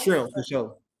 The shrimp for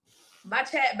sure. My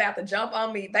chat about to jump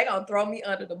on me. They gonna throw me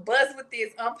under the bus with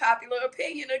this unpopular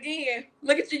opinion again.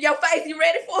 Look at your face. You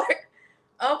ready for it?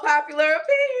 Unpopular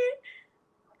opinion.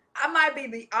 I might be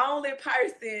the only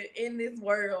person in this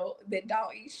world that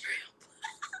don't eat shrimp.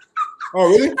 Oh,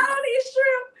 really? I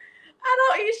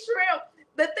don't eat shrimp.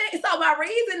 The thing, so my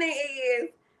reasoning is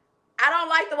I don't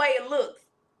like the way it looks.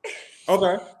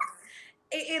 Okay.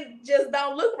 It just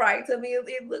don't look right to me.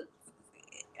 It looks.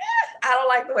 I don't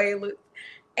like the way it looks,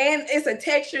 and it's a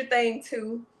texture thing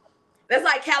too. That's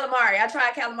like calamari. I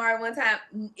tried calamari one time.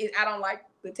 I don't like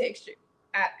the texture.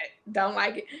 I don't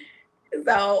like it.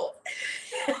 So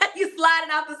you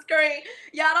sliding off the screen.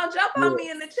 Y'all don't jump on me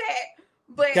in the chat.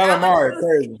 But calamari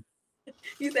crazy.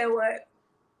 You said what?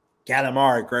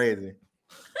 Calamari crazy.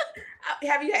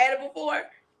 Have you had it before?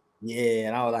 Yeah,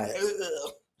 and I was like,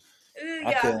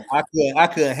 I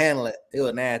couldn't handle it. It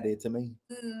was nasty to me.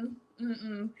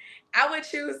 I would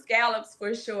choose scallops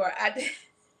for sure. Okay,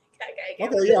 yeah,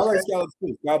 I like scallops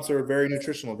too. Scallops are very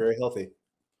nutritional, very healthy.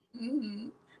 Mm-hmm.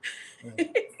 Yeah.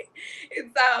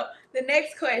 So the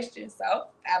next question. So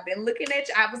I've been looking at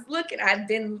you. I've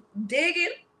been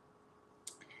digging.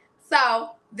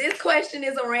 So this question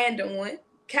is a random one,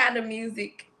 kind of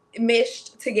music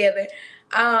meshed together.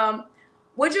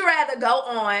 Would you rather go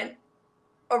on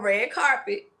a red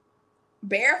carpet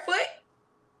barefoot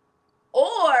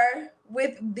or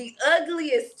with the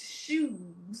ugliest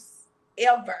shoes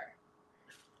ever?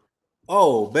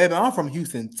 Oh, baby, I'm from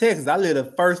Houston, Texas. I lived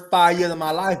the first 5 years of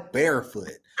my life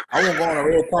barefoot. I won't go on a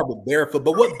red carpet barefoot.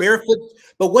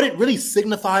 But what it really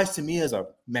signifies to me as a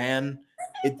man,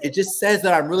 it just says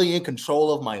that I'm really in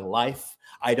control of my life.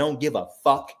 I don't give a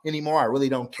fuck anymore. I really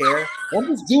don't care. I'm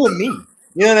just doing me.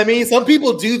 You know what I mean? Some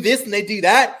people do this and they do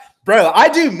that. Bro, I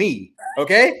do me.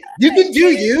 Okay? You can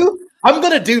do you. I'm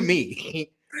going to do me.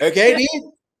 Okay,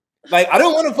 dude? Like, I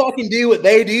don't want to fucking do what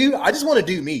they do. I just want to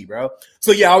do me, bro.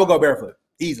 So yeah, I will go barefoot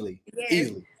easily,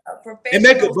 easily, and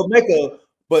make a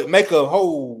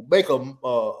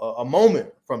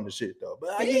moment from the shit though.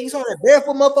 But yeah, you saw that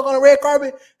barefoot motherfucker on the red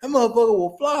carpet. That motherfucker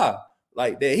will fly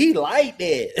like that. He like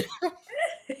that.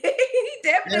 He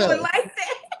definitely like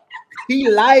that. He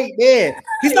like that.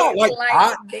 He's not like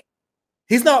that.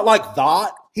 He's not like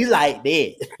that. He like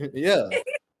that. Yeah,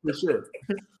 for sure.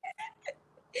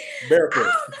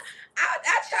 Barefoot.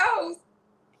 I chose.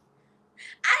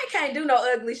 I can't do no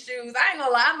ugly shoes. I ain't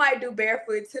gonna lie. I might do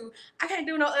barefoot too. I can't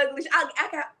do no ugly. I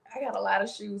got a lot of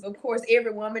shoes. Of course,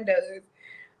 every woman does.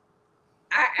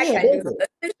 I can't do no ugly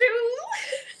shoes.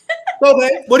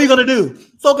 Okay. What are you gonna do?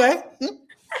 It's okay.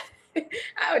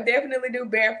 I would definitely do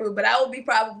barefoot, but I would be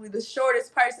probably the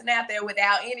shortest person out there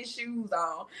without any shoes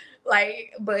on.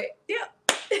 Like, but yeah.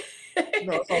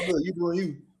 No, it's all good. You doing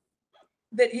you.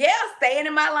 Staying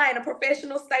in my lane, a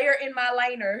professional stayer in my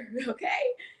laner. Okay.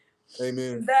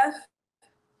 Amen. The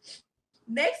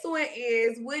next one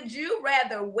is: would you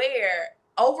rather wear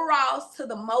overalls to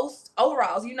the most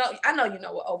overalls? I know you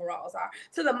know what overalls are,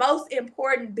 to the most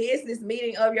important business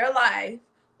meeting of your life,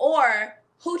 or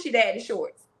hoochie daddy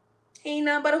shorts? He ain't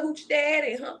nothing but a hoochie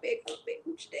daddy, humpback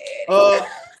hoochie daddy.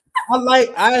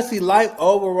 I actually like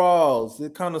overalls.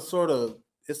 It kind of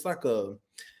it's like a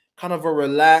kind of a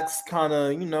relaxed kind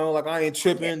of, like I ain't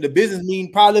tripping. The business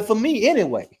meeting probably for me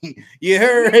anyway. You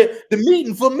heard the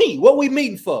meeting for me. What we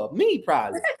meeting for? Me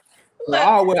probably. So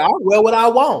I'll wear what I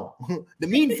want. The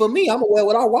meeting for me, I'm gonna wear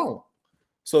what I want.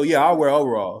 So yeah, I'll wear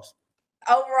overalls.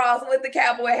 Overalls with the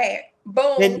cowboy hat.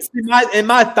 Boom. And see,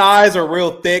 my thighs are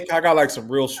real thick. I got like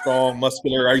some real strong,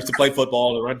 muscular. I used to play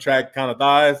football and run track kind of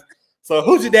thighs. So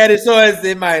hoochie daddy says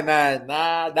it might not.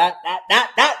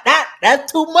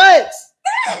 That's too much.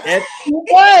 That's too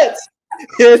much.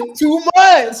 It's too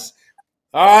much.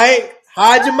 All right.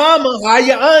 Hide your mama. Hide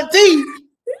your auntie.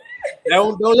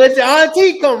 Don't let your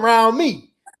auntie come around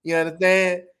me. You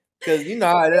understand? Because you know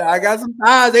I got some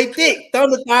thighs. They thick.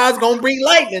 Thunder thighs gonna bring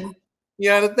lightning.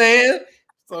 You understand?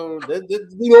 So let's do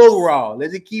the overall.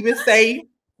 Let's just keep it safe.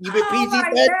 Keep it Oh my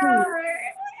PG-13. God.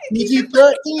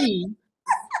 PG-13.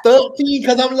 13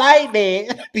 because I'm lightning.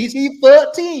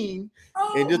 PG-13. And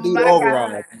Oh just do the my overall.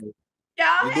 God.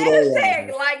 Y'all Just do the overall.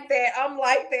 hashtag like that. I'm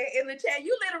like that in the chat.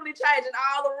 You literally changing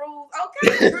all the rules.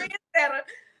 Okay, trendsetter.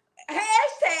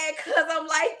 Hashtag because I'm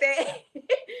like that. In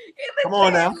the Come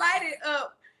on chat, now. light it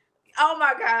up. Oh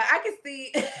my God. I can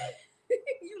see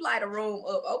you light a room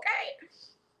up. Okay.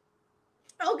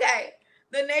 Okay.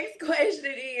 The next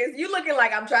question is you looking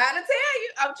like I'm trying to tell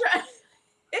you. I'm trying.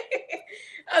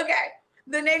 Okay.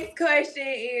 The next question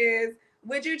is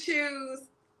would you choose?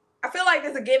 I feel like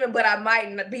this is a given, but I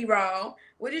might be wrong.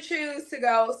 Would you choose to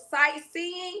go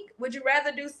sightseeing? Would you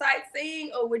rather do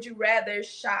sightseeing or would you rather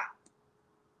shop?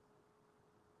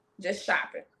 Just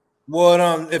shopping.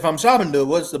 Well, if I'm shopping,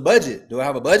 what's the budget? Do I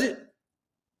have a budget?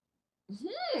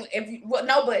 If you, well,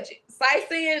 no budget.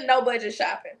 Sightseeing, no budget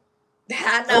shopping.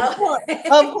 I know.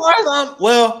 Of course,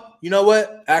 well, you know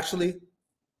what? Actually,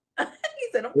 He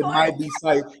said, of it course.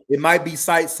 might be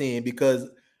sightseeing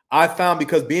because I found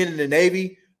because being in the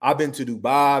Navy, I've been to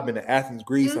Dubai, I've been to Athens,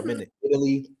 Greece, I've been to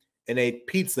Italy, and ate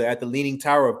pizza at the Leaning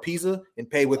Tower of Pisa and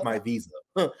paid with my visa.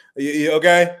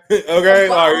 Okay, okay,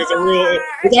 like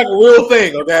it's like a real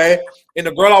thing. Okay, and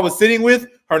the girl I was sitting with,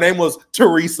 her name was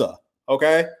Teresa.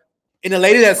 Okay, and the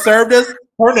lady that served us,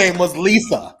 her name was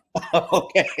Lisa.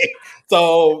 Okay,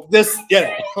 so this,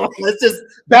 let's just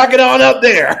back it on up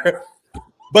there.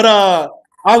 But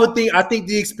I think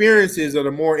the experiences are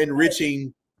the more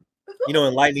enriching,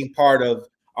 enlightening part of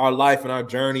our life and our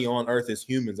journey on Earth as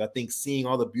humans. I think seeing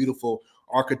all the beautiful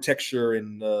architecture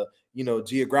and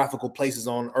geographical places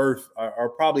on Earth are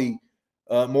probably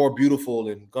more beautiful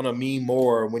and gonna mean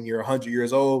more when you're 100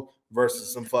 years old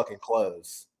versus some fucking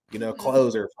clothes.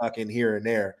 Clothes are fucking here and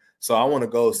there. So I want to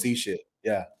go see shit.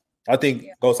 Yeah, I think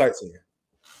go sightseeing.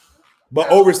 But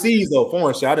overseas though,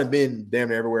 foreign shit. I done been damn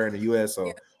near everywhere in the U.S.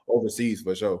 So overseas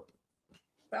for sure.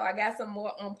 So I got some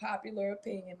more unpopular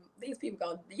opinion. These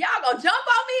people y'all gonna jump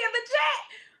on me in the chat.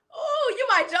 Oh, you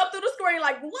might jump through the screen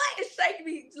like, what is shake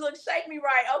me? Look, shake me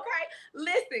right. Okay,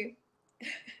 listen.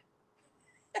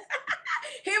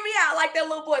 Hear me out like that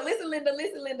little boy. Listen, Linda,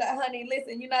 honey.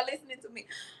 Listen, you're not listening to me.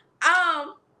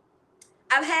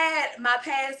 I've had my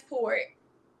passport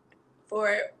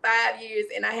for 5 years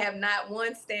and I have not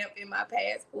one stamp in my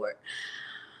passport.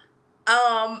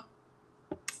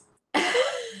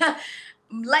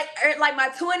 Like my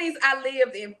 20s, I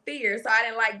lived in fear, so I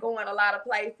didn't like going a lot of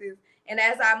places. And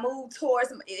as I moved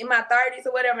towards in my 30s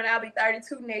or whatever, and I'll be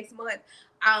 32 next month,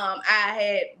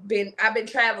 I've been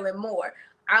traveling more.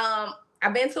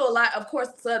 I've been to a lot, of course,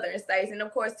 southern states, and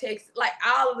of course, Texas, like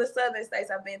all of the southern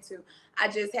states I've been to. I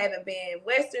just haven't been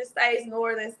western states,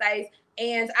 northern states,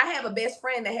 and I have a best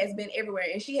friend that has been everywhere,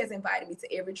 and she has invited me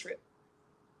to every trip.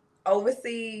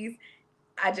 Overseas,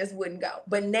 I just wouldn't go.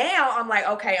 But now I'm like,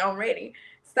 okay, I'm ready.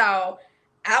 So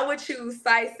I would choose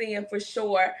sightseeing for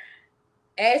sure.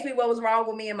 Ask me what was wrong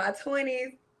with me in my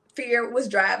 20s. Fear was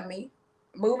driving me.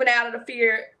 Moving out of the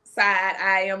fear side,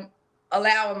 I am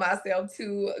allowing myself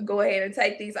to go ahead and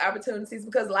take these opportunities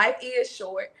because life is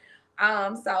short.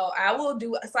 So I will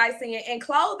do sightseeing and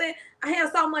clothing. I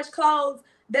have so much clothes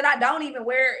that I don't even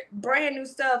wear brand new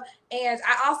stuff. And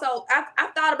I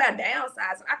thought about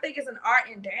downsizing. I think it's an art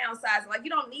in downsizing. Like you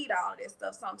don't need all this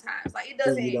stuff sometimes. Like it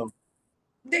doesn't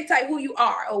dictate who you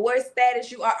are or what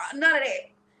status you are. None of that.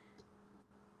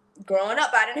 Growing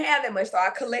up, I didn't have that much, so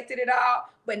I collected it all.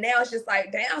 But now it's just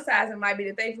like downsizing might be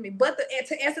the thing for me. But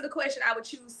to answer the question, I would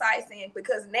choose sightseeing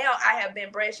because now I have been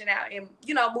branching out and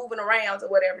moving around or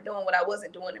whatever, doing what I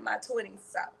wasn't doing in my 20s.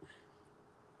 So,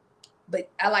 but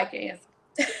I like your answer.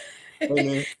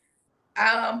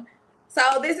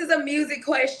 So this is a music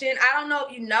question. I don't know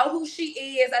if you know who she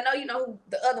is. I know you know who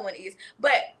the other one is.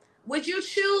 But would you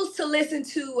choose to listen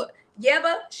to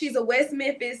Yeba? She's a West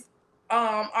Memphis,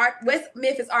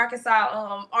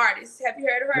 Arkansas artist. Have you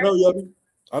heard of her?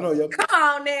 I know Yeba. Come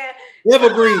on now.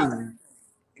 Evergreen.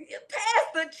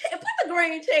 Put the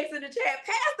green checks in the chat.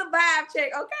 Pass the vibe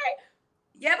check, okay?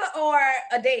 Yeba or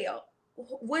Adele?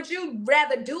 Would you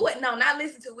rather do it? No, not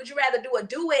listen to. Would you rather do a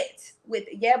duet with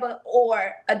Yeba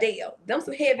or Adele? Them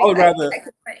some heavy. I would rather.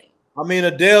 I mean,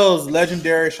 Adele's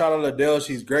legendary. Shout out to Adele.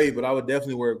 She's great, but I would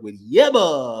definitely work with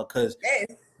Yeba because Yes.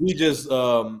 we just,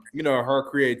 her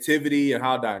creativity and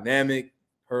how dynamic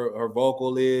her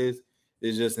vocal is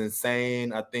just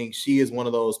insane. I think she is one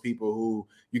of those people who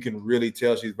you can really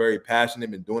tell she's very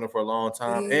passionate, been doing it for a long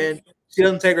time, Yeah. and she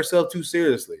doesn't take herself too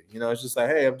seriously. It's just like,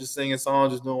 hey, I'm just singing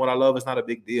songs, just doing what I love. It's not a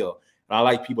big deal. And I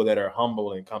like people that are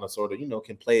humble and kind of sort of,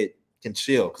 can play it, can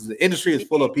chill, because the industry is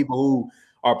full of people who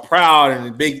are proud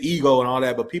and big ego and all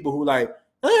that, but people who like,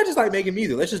 I just like making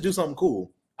music. Let's just do something cool.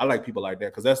 I like people like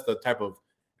that because that's the type of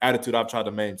attitude I've tried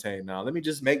to maintain now. Let me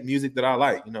just make music that I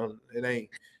like. It ain't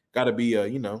got to be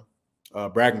a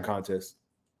bragging contest.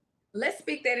 Let's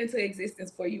speak that into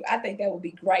existence for you. I think that would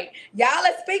be great. Y'all,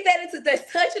 let's speak that into,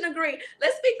 let's touch and agree.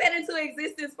 Let's speak that into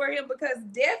existence for him because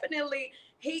definitely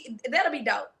that'll be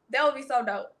dope. That would be so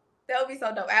dope. That would be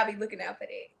so dope. I'll be looking out for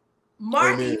that.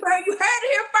 Marky, you heard it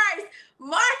here first.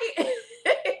 Marky.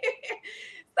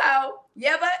 So,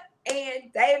 Yeba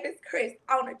and Davis Chris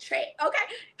on the track.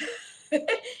 Okay.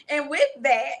 And with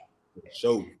that,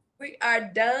 we are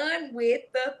done with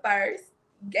the first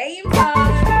game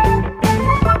mode.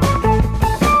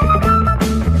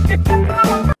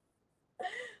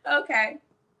 Okay.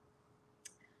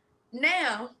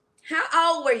 Now,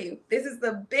 how old were you? This is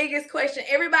the biggest question.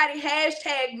 Everybody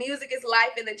hashtag music is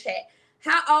life in the chat.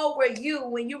 How old were you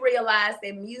when you realized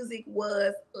that music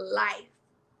was life?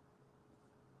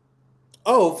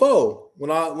 Oh, 4.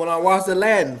 When I watched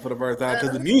Aladdin for the first time,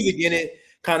 because the music in it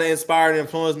kind of inspired and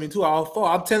influenced me too. I was 4.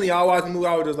 I'm telling you, I watched the movie,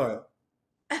 I was just like,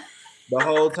 the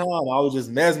whole time, I was just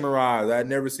mesmerized. I'd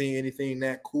never seen anything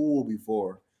that cool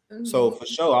before. Mm-hmm. So for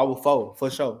sure, I will 4.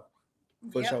 For sure.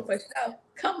 For sure.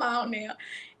 Come on now.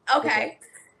 Okay.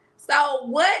 So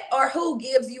what or who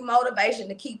gives you motivation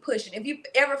to keep pushing? If you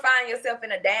ever find yourself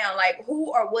in a down, like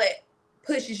who or what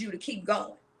pushes you to keep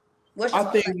going? I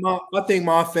think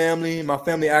my family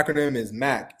acronym is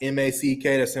MACK,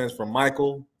 M-A-C-K. That stands for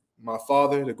Michael, my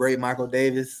father, the great Michael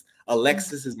Davis.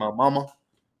 Alexis is my mama.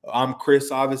 I'm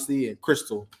Chris, obviously, and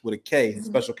Crystal with a K,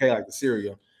 special K like the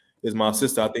cereal, is my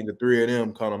sister. I think the 3 of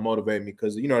them kind of motivate me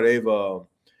because they've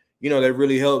they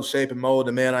really helped shape and mold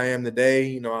the man I am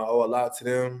today. I owe a lot to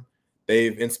them.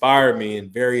 They've inspired me in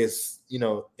various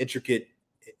intricate,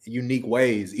 unique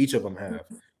ways. Each of them have.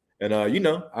 And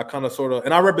I kind of sort of,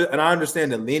 and I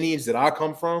understand the lineage that I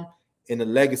come from and the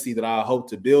legacy that I hope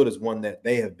to build is one that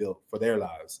they have built for their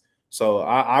lives. So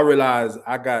I realize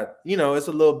I got, it's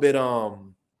a little bit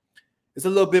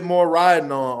more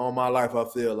riding on my life. I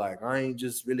feel like I ain't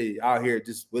just really out here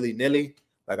just willy-nilly.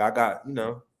 Like I got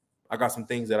some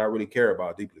things that I really care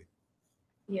about deeply.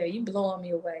 Yeah, you blowing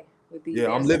me away with these.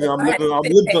 Yeah, I'm living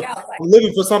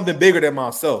for something bigger than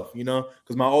myself,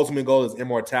 because my ultimate goal is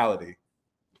immortality.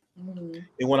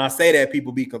 And when I say that,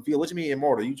 people be confused. What you mean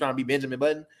immortal? You trying to be Benjamin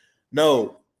Button?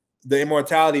 No, the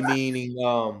immortality meaning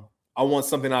I want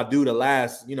something I do to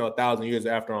last, 1,000 years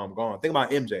after I'm gone. Think about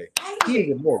MJ. He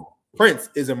is immortal. Prince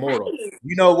is immortal.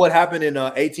 You know what happened in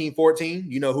 1814?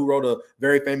 You know who wrote a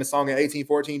very famous song in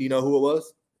 1814? Do you know who it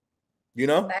was?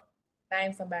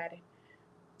 Name somebody.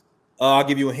 I'll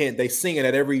give you a hint. They sing it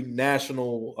at every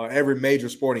national or every major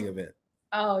sporting event.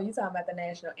 Oh, you talking about the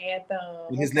national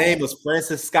anthem. His name was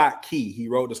Francis Scott Key. He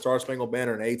wrote the Star Spangled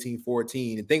Banner in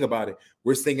 1814. And think about it.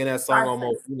 We're singing that song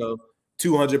almost,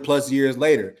 200 plus years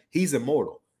later. He's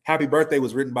immortal. Happy Birthday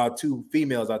was written by 2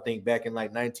 females, I think, back in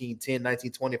like 1910,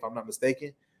 1920, if I'm not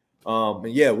mistaken.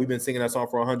 And yeah, we've been singing that song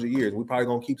for 100 years. We're probably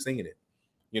going to keep singing it.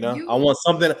 I want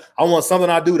something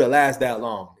I do to last that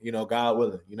long, God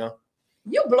willing,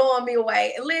 You blowing me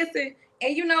away. Listen,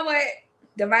 and you know what?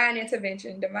 Divine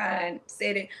intervention, divine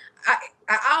setting.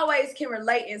 I always can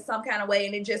relate in some kind of way,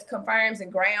 and it just confirms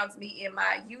and grounds me in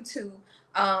my YouTube.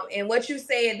 And what you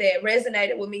said that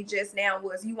resonated with me just now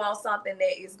was you want something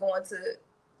that is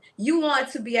you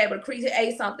want to be able to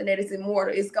create something that is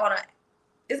immortal. It's gonna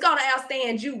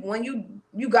outstand you when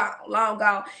you gone, long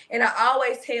gone. And I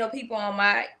always tell people on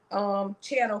my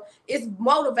channel, it's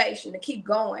motivation to keep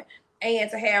going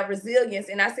and to have resilience.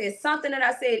 And I said something that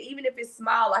I said, even if it's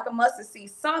small, like a mustard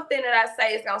seed, something that I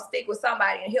say is going to stick with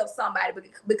somebody and help somebody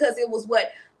because it was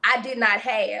what I did not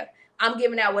have. I'm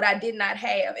giving out what I did not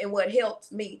have and what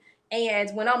helped me. And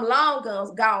when I'm long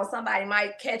gone, somebody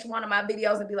might catch one of my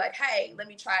videos and be like, hey, let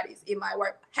me try this. It might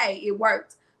work. Hey, it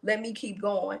worked. Let me keep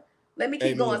going. Let me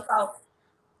keep going. So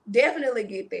definitely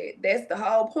get that. That's the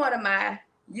whole point of my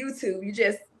YouTube. You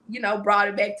just brought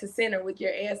it back to center with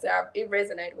your answer. It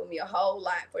resonated with me a whole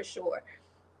lot for sure.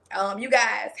 You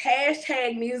guys,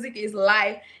 hashtag music is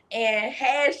life and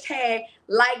hashtag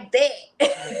like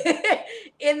that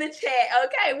in the chat.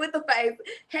 Okay, with the face.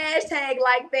 Hashtag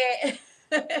like that.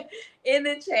 in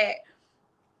the chat.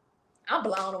 I'm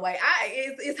blown away.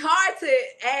 It's hard to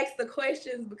ask the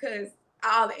questions because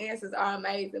all the answers are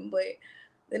amazing. But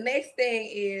the next thing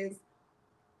is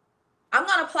I'm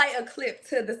gonna play a clip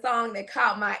to the song that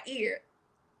caught my ear.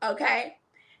 Okay.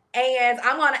 And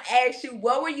I'm gonna ask you,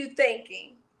 what were you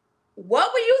thinking?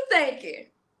 What were you thinking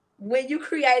when you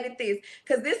created this?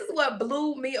 Because this is what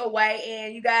blew me away.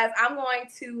 And you guys, I'm going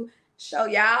to show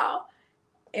y'all.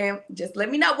 And just let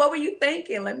me know, what were you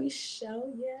thinking? Let me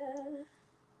show you.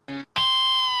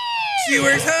 She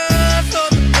works hard for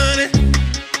the money,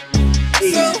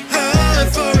 so hard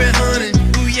for it, honey.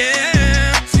 Ooh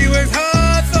yeah, she works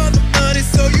hard for the money,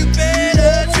 so you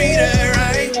better treat her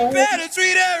right. Better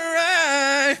treat her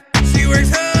right. She works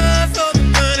hard for the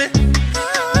money,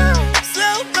 so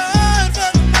hard for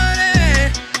the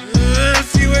money.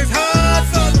 She works hard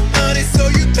for the money, so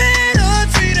you better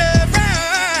treat her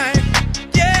right.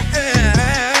 Yeah,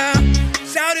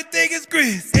 shout it thick as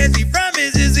grits, and she from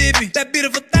Mississippi. That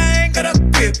beautiful thing got a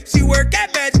grip. She work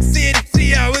at Magic City.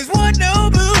 She always want no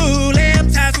boo.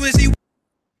 Lamb ties when she.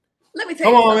 Let me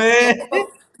tell Come you on, something. man.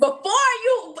 Before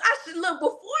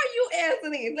you answer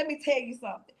this, let me tell you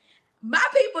something. My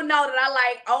people know that I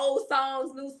like old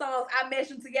songs, new songs. I mesh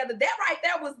them together. That right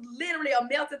there was literally a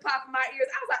melting pot for my ears.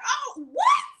 I was like, oh,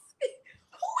 what?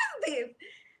 Who is this?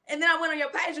 And then I went on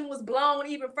your page and was blown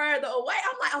even further away.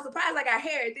 I'm surprised I got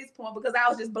hair at this point because I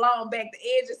was just blown back. The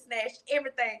edges snatched,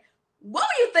 everything. What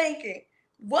were you thinking?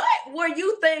 What were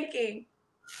you thinking?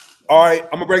 All right,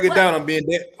 I'm gonna break it down. I'm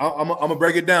gonna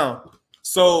break it down.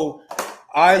 So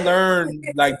I learned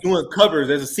like doing covers.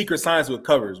 There's a secret science with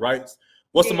covers, right?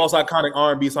 What's the most iconic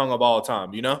R&B song of all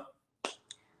time? Do you know?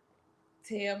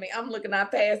 Tell me. I'm looking at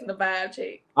passing the vibe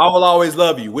check. I Will Always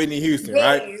Love You, Whitney Houston,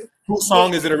 right? Whose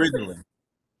song is it originally?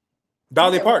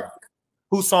 Dolly Parton.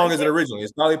 Whose song is it originally?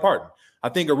 It's Dolly Parton. I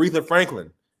think Aretha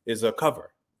Franklin is a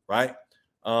cover, right?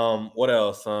 What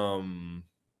else?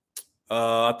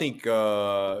 I think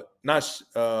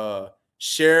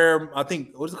Share. I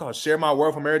think what is it called? Share My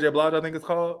World from Mary J. Blige. I think it's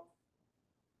called.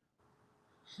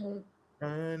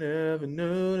 I never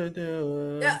knew to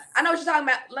do it. Yeah, I know what you're talking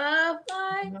about. Love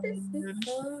like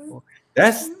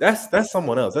this. That's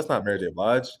someone else. That's not Mary J.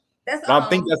 Blige. That's I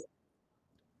think that's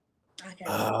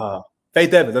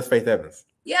Faith Evans. That's Faith Evans.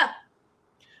 Yeah.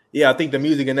 Yeah, I think the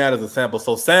music in that is a sample.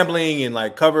 So sampling and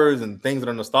like covers and things that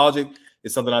are nostalgic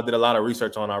is something I did a lot of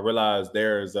research on. I realized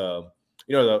there's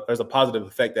there's a positive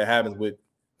effect that happens with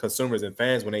consumers and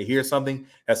fans when they hear something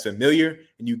that's familiar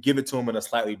and you give it to them in a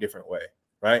slightly different way,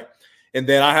 right? And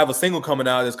then I have a single coming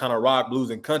out that's kind of rock, blues,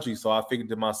 and country. So I figured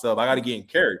to myself, I got to get in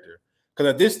character. Because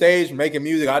at this stage, making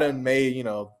music, I done made,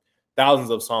 thousands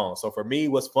of songs. So for me,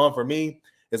 what's fun for me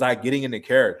is like getting into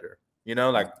character.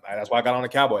 Like that's why I got on the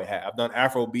cowboy hat. I've done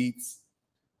Afro beats.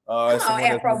 It's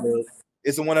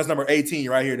the one that's number 18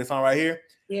 right here. This song right here.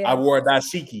 Yeah. I wore a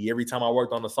dashiki every time I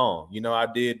worked on the song. I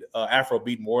did Afro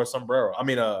beat and wore a sombrero. I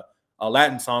mean, a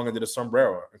Latin song and did a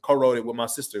sombrero and co-wrote it with my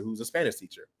sister, who's a Spanish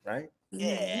teacher, right?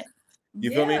 Yeah.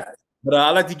 You feel me? But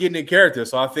I like to get into character.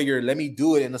 So I figured, let me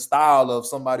do it in the style of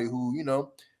somebody who,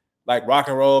 like rock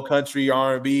and roll, country,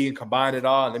 R&B, and combine it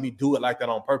all. And let me do it like that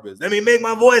on purpose. Let me make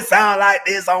my voice sound like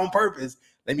this on purpose.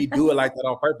 Let me do it like that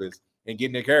on purpose and get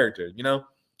into character,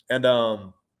 And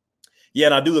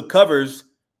and I do the covers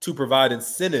to provide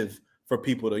incentive for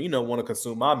people to, want to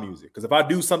consume my music. Because if I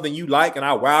do something you like and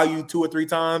I wow you 2 or 3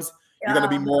 times, you're going to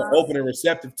be more open and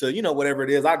receptive to, whatever it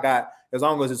is I got, as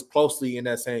long as it's closely in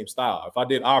that same style. If I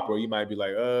did opera, you might be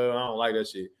like, I don't like that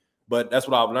shit. But that's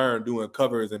what I've learned doing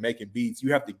covers and making beats.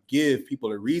 You have to give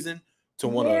people a reason to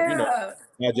want to,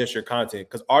 digest your content.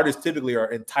 Because artists typically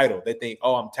are entitled. They think,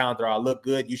 I'm talented or I look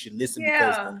good. You should listen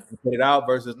because you put it out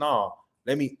versus no.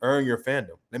 Let me earn your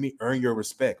fandom. Let me earn your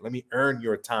respect. Let me earn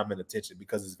your time and attention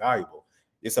because it's valuable.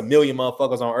 It's a million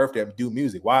motherfuckers on earth that do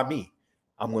music. Why me?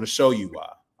 I'm going to show you why.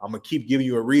 I'm going to keep giving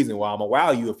you a reason why. I'm going to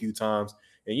wow you a few times.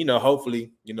 And,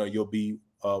 hopefully, you'll be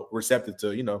receptive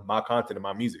to, my content and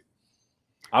my music.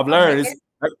 I've learned,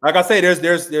 like I say,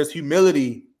 there's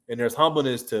humility and there's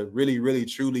humbleness to really, really,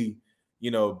 truly,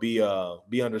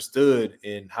 be understood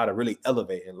in how to really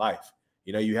elevate in life.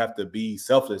 You have to be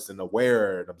selfless and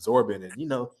aware and absorbent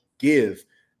and, give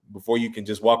before you can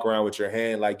just walk around with your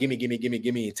hand like, gimme, gimme, gimme,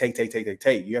 gimme, and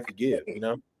take. You have to give,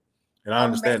 And I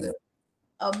understand that.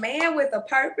 A man with a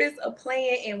purpose, a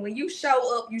plan, and when you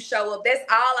show up, you show up. That's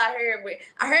all I heard.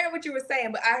 I heard what you were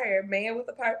saying, but I heard man with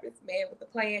a purpose, man with a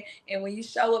plan, and when you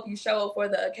show up for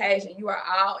the occasion. You are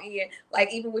all in.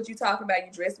 Like even what you talking about,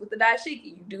 you dress with the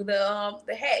dashiki, you do the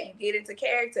hat, you get into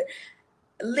character.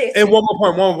 Listen. And one more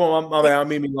point. One more point. I don't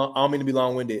mean to be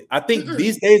long-winded. I think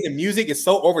these days in music is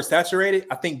so oversaturated.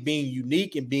 I think being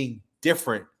unique and being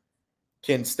different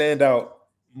can stand out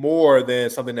more than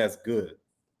something that's good.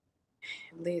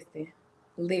 Listen.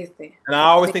 And I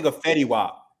always think of Fetty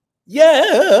Wap.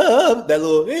 Yeah, that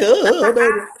little baby.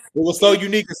 It was so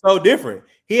unique and so different.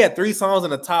 He had 3 songs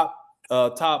in the top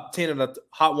 10 in the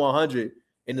Hot 100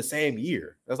 in the same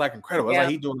year. That's like incredible. It's like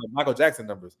he's doing the Michael Jackson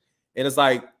numbers. And it's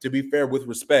like, to be fair, with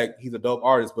respect, he's a dope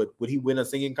artist, but would he win a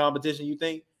singing competition, you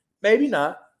think? Maybe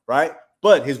not, right?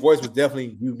 But his voice was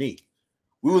definitely unique.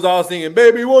 We was all singing,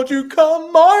 baby, won't you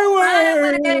come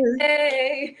my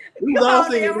way? We was all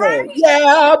singing that.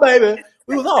 Yeah, baby.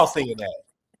 We was all singing that.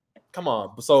 Come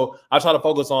on. So I try to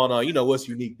focus on, what's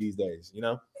unique these days,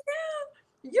 You're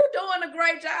doing a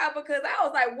great job, because I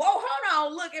was like, whoa, hold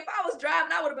on. Look, if I was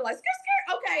driving, I would have been like,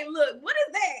 skirt. Okay, look, what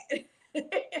is that?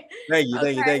 Thank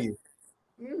you.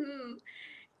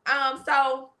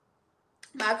 So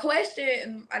my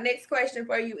next question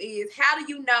for you is, how do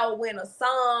you know when a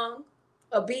song,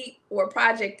 a beat, or a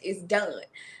project is done?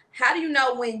 How do you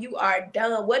know when you are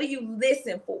done? What do you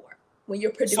listen for when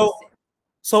you're producing?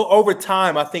 So over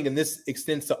time, I think, and this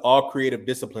extends to all creative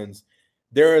disciplines,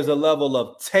 there is a level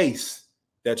of taste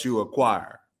that you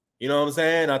acquire. You know what I'm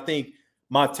saying? I think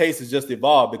my taste has just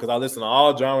evolved because I listen to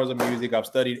all genres of music. I've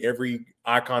studied every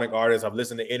iconic artist. I've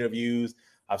listened to interviews.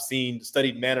 I've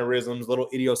studied mannerisms, little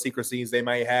idiosyncrasies they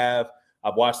might have.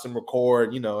 I've watched them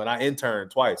record, and I interned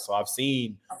twice. So I've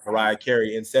seen Mariah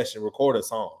Carey in session record a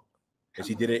song. And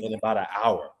she did it in about an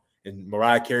hour. And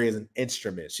Mariah Carey is an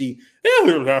instrument. She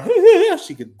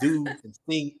could do and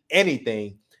sing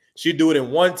anything. She'd do it in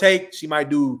one take. She might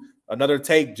do another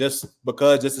take just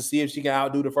to see if she can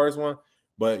outdo the first one.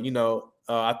 But,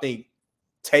 I think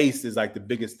taste is like the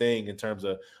biggest thing in terms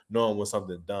of knowing when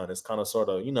something's done. It's kind of sort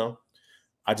of,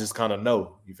 I just kind of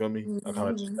know. You feel me? I kind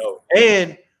of just know.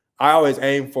 And I always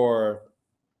aim for,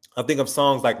 I think of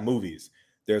songs like movies.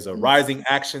 There's a rising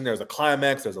action, there's a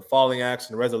climax, there's a falling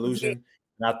action, resolution.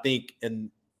 And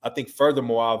I think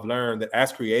furthermore, I've learned that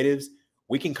as creatives,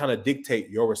 we can kind of dictate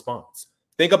your response.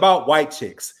 Think about White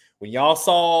Chicks. When y'all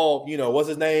saw, what's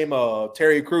his name?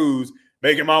 Terry Crews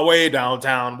making my way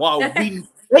downtown. Wow,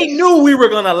 they knew we were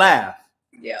gonna laugh.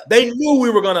 Yeah. They knew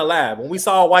we were gonna laugh. When we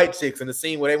saw White Chicks in the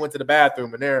scene where they went to the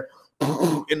bathroom and they're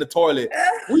in the toilet,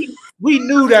 we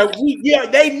knew that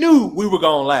they knew we were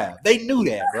gonna laugh. They knew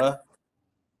that, bro.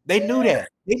 They knew that.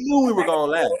 They knew we were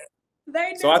gonna laugh.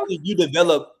 So I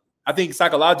think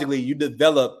psychologically you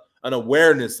develop an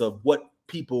awareness of what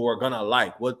people are gonna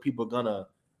like, what people are gonna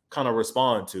kind of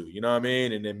respond to, you know what I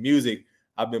mean? And in music,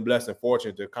 I've been blessed and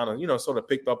fortunate to kind of, sort of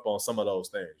picked up on some of those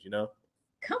things,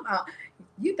 Come on.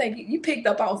 You think you picked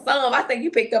up on some? I think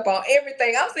you picked up on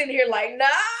everything. I'm sitting here like, no,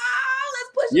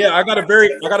 let's push. Yeah, I got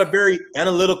a very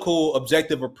analytical,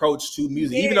 objective approach to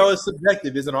music. Even though it's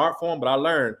subjective, it's an art form, but I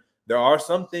learned there are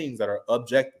some things that are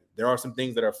objective. There are some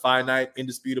things that are finite,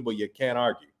 indisputable, you can't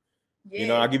argue.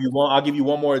 Yeah. I'll give you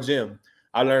one more gem.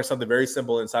 I learned something very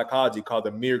simple in psychology called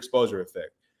the mere exposure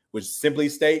effect, which simply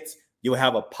states you'll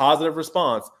have a positive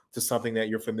response to something that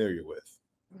you're familiar with.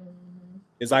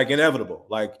 It's like inevitable.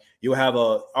 Like you'll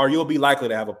be likely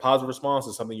to have a positive response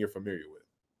to something you're familiar with.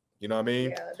 You know what I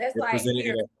mean? Yeah, that's like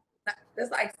smelling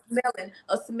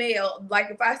a smell.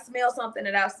 Like if I smell something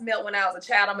that I smelled when I was a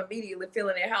child, I'm immediately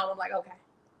feeling it at home. I'm like, okay,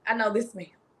 I know this smell.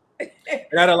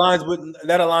 That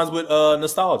aligns with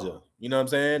nostalgia. You know what I'm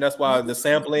saying? That's why the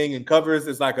sampling and covers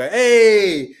is like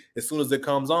hey, as soon as it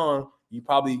comes on, you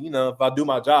probably, if I do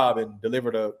my job and deliver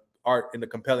the art in a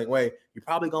compelling way, you're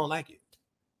probably gonna like it.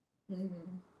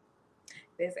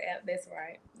 That's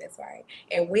right.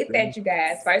 And with that, you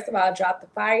guys, first of all, drop the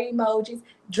fire emojis,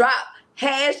 drop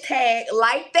hashtag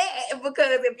like that,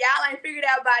 because if y'all ain't figured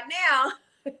out by now,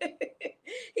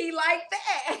 he like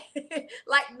that.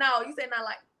 No, you said not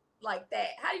like that.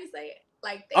 How do you say it?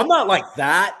 Like that. I'm not like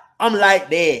that. I'm like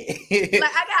that.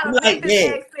 Like I got a Memphis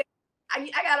accent. I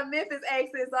got a Memphis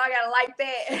accent, so I gotta like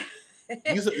that.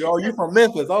 You from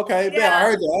Memphis? Okay, yeah. I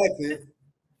heard your accent.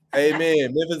 Hey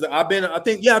man, Memphis. I've been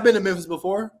to Memphis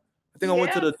before. I think I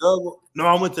went to the Dove. No,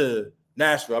 I went to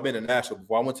Nashville. I've been to Nashville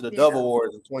before. I went to the Dove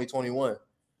Awards in 2021.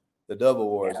 The Dove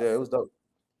Awards, yeah, it was dope.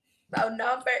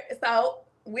 So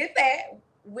with that,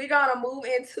 we're gonna move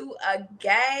into a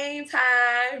game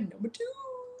time number 2.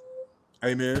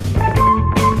 Amen.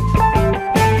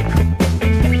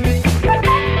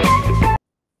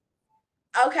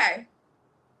 Okay.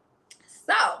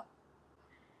 So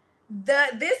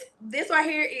this right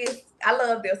here is, I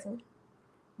love this one.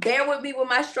 Bear with me with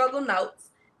my struggle notes.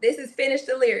 This is finish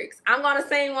the lyrics. I'm gonna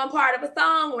sing one part of a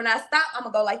song. When I stop, I'm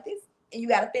gonna go like this, and you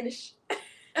gotta finish.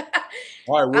 All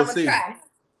right, we'll I'm gonna see. try.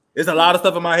 It's a lot of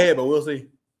stuff in my head, but we'll see.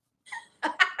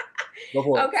 Go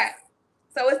for it. Okay.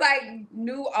 So it's like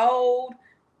new, old.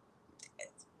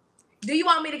 Do you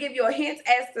want me to give you a hint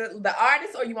as to the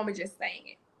artist, or you want me to just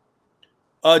sing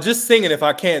it? Just sing it if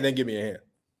I can, then give me a hint.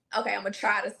 Okay, I'm gonna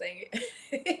try to sing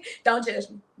it. Don't judge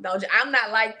me. I'm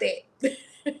not like that.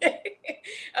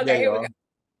 Okay, here we go.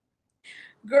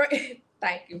 Great.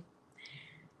 Thank you.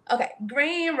 Okay,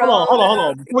 Green Road. Hold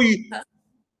on.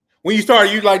 When you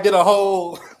started, you like did a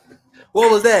whole.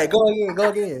 What was that? Go again. Go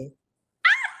again.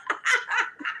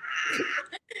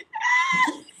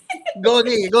 Go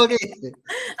again. Go again.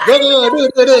 Go again. Do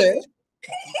it. Do it.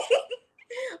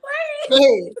 Go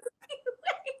ahead.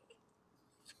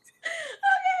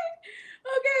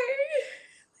 Okay.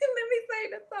 Let me say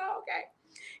the song. Okay.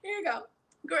 Here we go.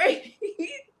 Great.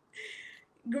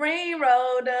 Green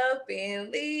rolled up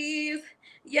in leaves,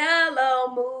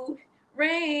 yellow moon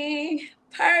ring,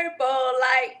 purple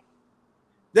light.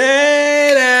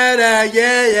 Yeah.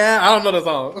 I don't know the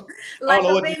song. Like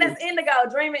that's Indigo,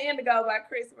 Dreaming Indigo by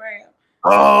Chris Brown.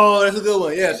 Oh, that's a good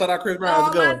one. Yeah, shout out Chris Brown.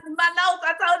 That's a good one. My notes,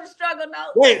 I told you struggle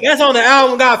notes. Wait, that's on the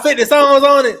album. Got 50 songs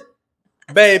on it.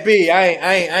 Baby, I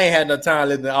ain't had no time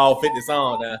listening to all 50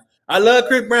 songs now. I love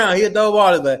Chris Brown. He a dope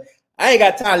artist, but I ain't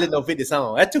got time listening to 50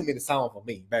 songs. That's too many songs for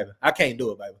me, baby. I can't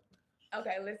do it, baby.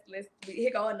 Okay, let's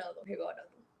here go another one.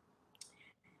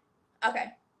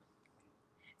 Okay.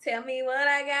 Tell me what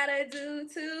I gotta do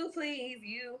to please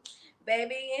you.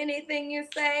 Baby, anything you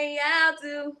say, I'll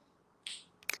do.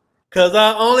 Cause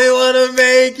I only wanna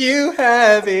make you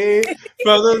happy.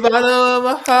 From the bottom of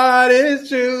my heart, it's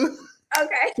true.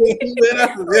 Okay.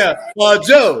 Yeah.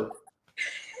 Joe.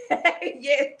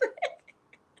 Yes.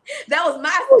 That was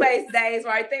MySpace days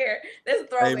right there. That's a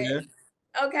throwback. Amen.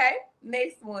 Okay,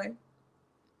 next one.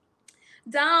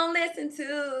 Don't listen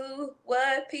to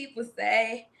what people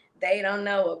say they don't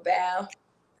know about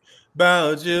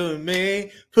you and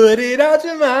me. Put it out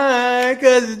your mind,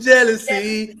 cause it's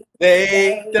jealousy.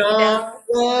 They don't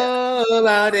know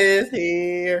about this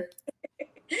here.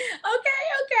 Okay.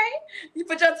 You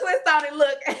put your twist on it,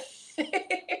 look.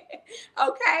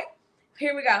 Okay,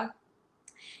 here we go.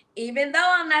 Even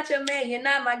though I'm not your man, you're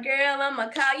not my girl, I'ma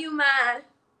call you mine.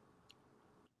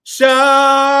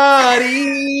 Shawty.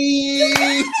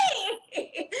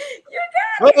 You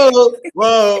got it.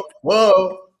 Whoa.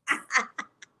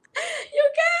 You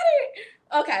got it.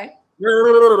 Okay.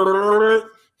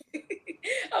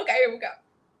 Okay, here we go.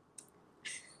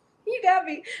 You got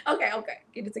me. Okay.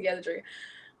 Get it together, Dre.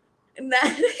 Nah.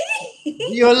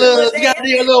 You gotta do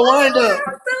your little wind up. I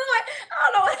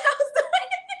don't know what I was doing.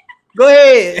 Go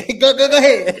ahead. Go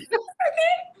ahead. Okay.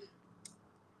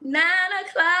 9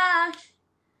 o'clock,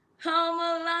 home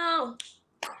alone,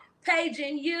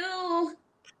 paging you.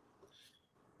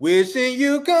 Wishing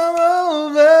you come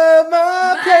over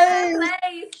my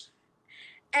place.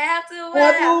 After a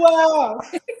while.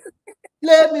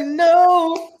 Let me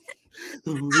know.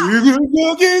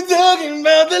 You keep talking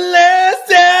about the last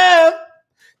time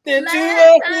that you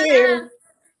were here.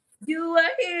 You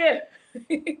were here.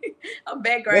 I'm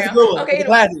background. Okay.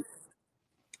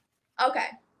 Okay.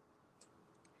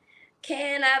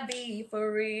 Can I be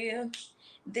for real?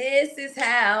 This is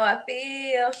how I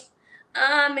feel.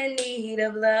 I'm in need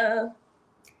of love.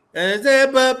 And it's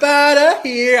up out of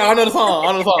here. I don't know the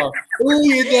song. Ooh,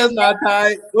 you just not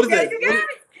tight. What is it? You got it.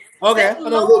 Okay. That's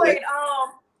Lloyd.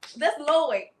 That's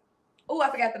Lloyd. Oh,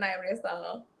 I forgot the name of that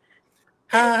song.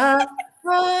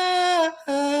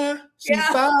 She's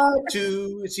fine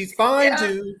too. She's fine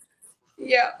too.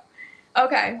 Yeah.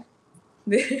 Okay.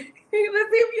 Let's see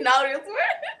if you know this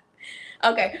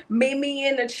one. Okay. Meet me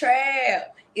in the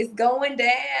trap. It's going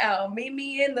down. Meet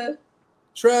me in the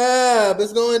trap.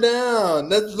 It's going down.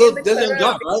 That's Young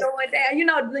Jock, right? Going down. You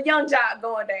know the Young Jock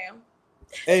going down.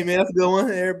 Hey man, that's a good one.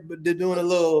 They're doing a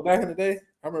little back in the day.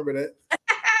 I remember that.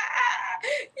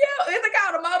 Yeah, is it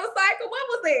called a motorcycle? What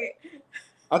was it?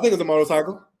 I think it's a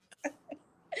motorcycle.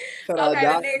 Okay,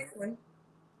 the next one.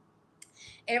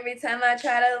 Every time I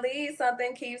try to leave,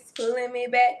 something keeps pulling me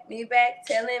back,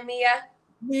 telling me I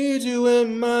need you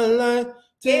in my life.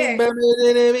 Yeah.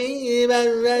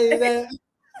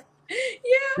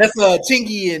 That's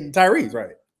Chingy and Tyrese,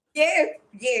 right? Yes.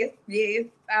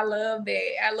 I love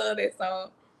that. I love that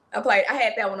song. I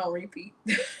had that one on repeat.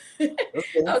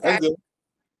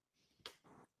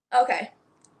 Okay.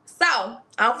 So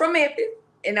I'm from Memphis,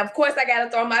 and of course I gotta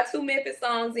throw my 2 Memphis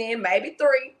songs in, maybe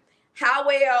 3. How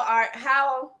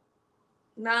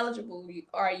knowledgeable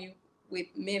are you with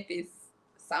Memphis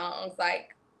songs,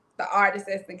 like the artists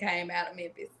that came out of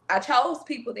Memphis? I chose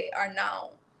people that are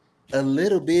known. A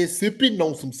little bit sipping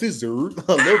on some scissor.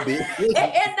 A little bit.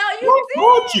 And no, you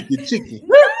More did. chicken.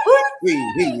 No,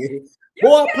 you did. Hey. You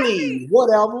Boy, got please. me.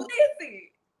 Whatever. Listen.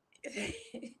 I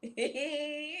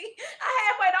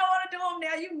halfway don't want to do them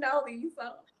now. You know these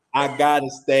songs. I gotta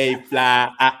stay fly.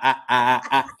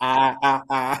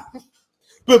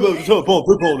 Put on the two. Put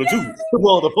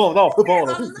on the phone. No, put on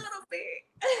the A two. little bit.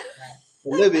 A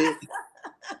little bit.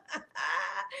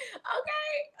 Okay.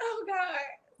 Oh God.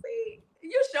 See,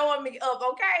 you showing me up.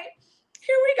 Okay.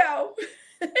 Here we go.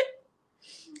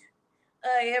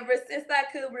 Ever since I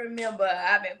could remember,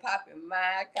 I've been popping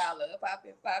my collar,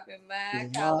 popping my My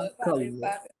collar, popping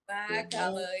color. my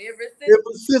collar. Ever since.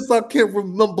 Ever since I can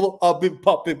remember, I've been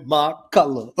popping my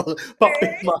color.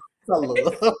 Popping my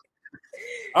color.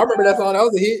 I remember that song. That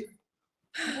was a hit.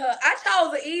 I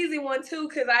chose an easy one too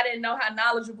because I didn't know how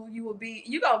knowledgeable you would be.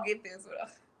 You gonna get this one.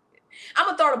 I'm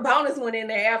gonna throw the bonus one in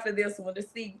there after this one to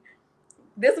see.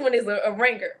 This one is a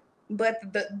ringer, but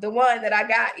the one that I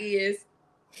got is,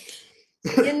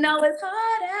 you know, it's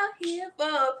hard out here for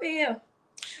a pimp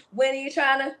when you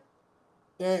trying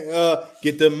to.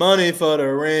 Get the money for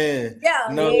the rent. Yeah,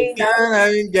 No you know, time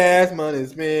having gas money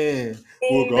spent.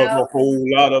 Woke you up know. a whole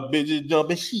lot of bitches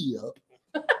jumping shit up.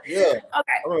 Yeah.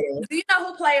 Okay. Do you know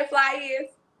who Player Fly is?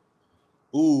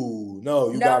 Ooh,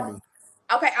 no, you got No. me.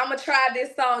 Okay, I'm gonna try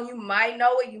this song. You might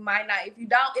know it, you might not. If you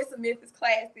don't, it's a Memphis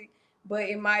classic, but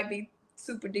it might be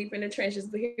super deep in the trenches.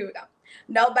 But here we go.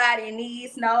 Nobody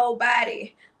needs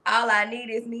nobody. All I need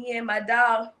is me and my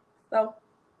dog. So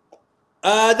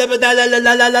I don't know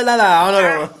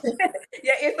that one.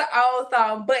 yeah, it's an old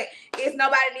song, but it's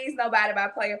Nobody Needs Nobody by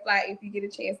Player Fly if you get a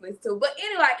chance to listen to. But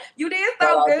anyway, you did Shout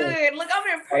so out them. good. Look, I'm Shout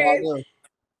out impressed. them.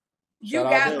 You Shout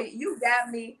out got them. me. You got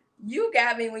me. You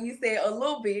got me when you said a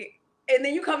little bit, and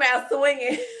then you come out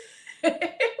swinging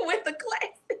with the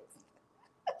classics.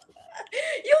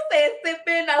 You said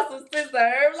sipping on some scissor.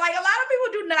 Like a lot of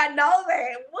people do not know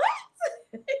that. What?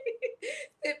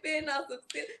 Sipping on some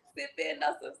sip, sipping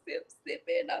on some sip,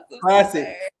 sipping on some Classic.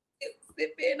 scissor.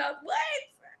 Sipping on what?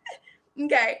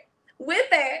 Okay. With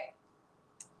that,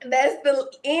 that's the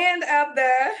end of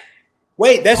the.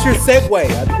 Wait, that's your segue.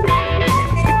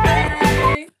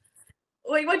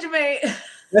 Wait, what you mean?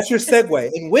 That's your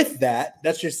segue. And with that,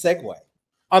 that's your segue.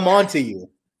 I'm on to you.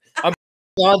 I'm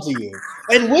on to you.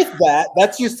 And with that,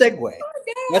 that's your segue.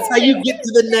 That's how you get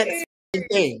to the next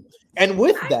thing. And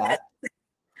with that,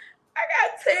 I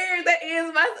got tears. That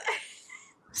is my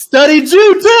studied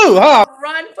you too, huh?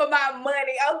 run for my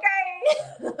money, okay?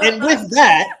 And with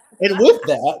that, with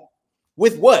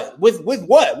what? With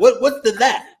what? What's the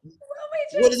that?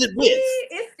 What is it with?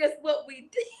 It's just what we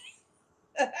did.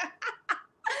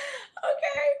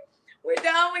 Okay, we're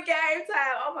done with game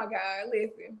time. Oh my God,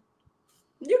 listen,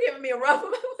 you giving me a run for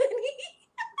my money.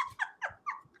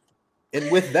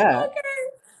 And with that, okay,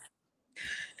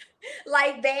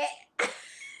 like that.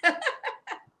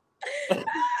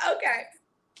 Okay,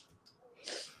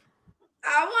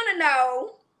 I want to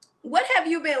know, what have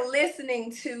you been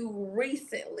listening to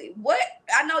recently? What,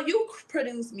 I know you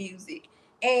produce music,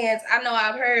 and I know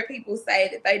I've heard people say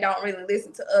that they don't really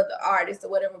listen to other artists or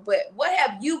whatever, but what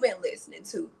have you been listening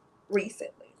to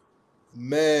recently?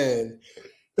 man,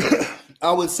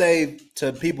 I would say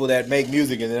to people that make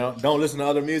music and they don't listen to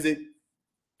other music,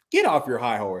 get off your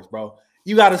high horse, bro.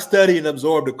 You got to study and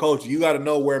absorb the culture. You got to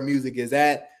know where music is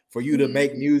at for you to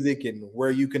make music and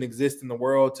where you can exist in the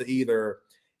world to either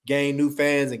gain new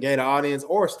fans and gain an audience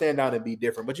or stand out and be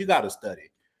different. But you got to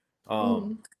study.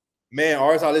 Man,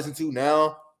 artists I listen to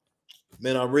now,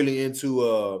 man, I'm really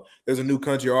into there's a new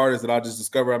country artist that I just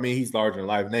discovered. I mean, he's larger than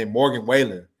life, named Morgan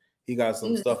Wallen. He got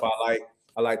some stuff I like.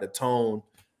 I like the tone.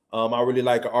 I really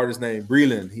like an artist named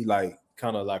Breland. He like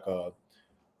kind of like a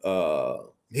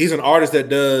he's an artist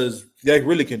that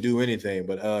really can do anything,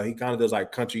 but he kind of does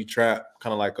like country trap,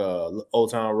 kind of like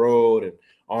Old Town Road and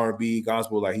R&B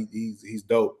gospel. Like he's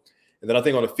dope. And then I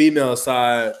think on the female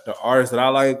side, the artists that I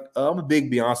like, I'm a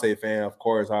big Beyonce fan. Of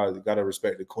course, I gotta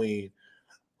respect the queen.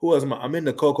 Who else am I'm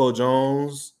into Coco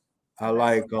Jones. I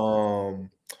like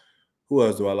who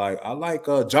else do I like? I like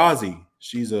Jazzy.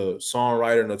 She's a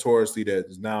songwriter notoriously that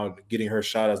is now getting her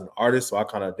shot as an artist. So I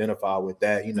kind of identify with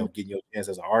that, getting your chance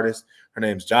as an artist. Her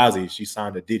name's Jazzy. She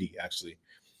signed to Diddy, actually.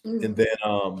 And then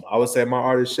I would say my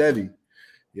artist Chevy.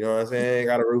 You know what I'm saying?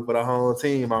 Got a root for the whole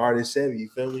team. My artist Chevy, you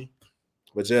feel me?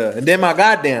 But yeah, and then my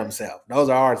goddamn self. Those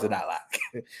are artists that I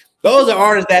like. Those are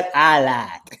artists that I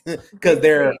like because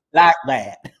they're like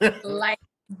that. Like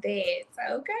that.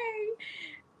 Okay.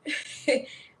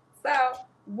 So,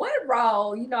 what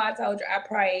role, I told you I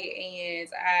pray and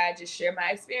I just share my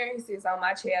experiences on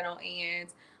my channel, and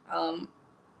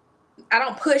I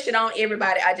don't push it on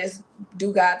everybody. I just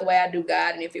do God the way I do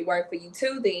God, and if it worked for you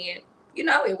too, then you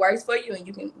know it works for you, and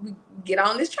you can get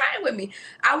on this train with me.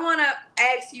 I want to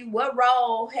ask you, what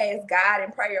role has God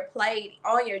and prayer played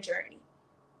on your journey?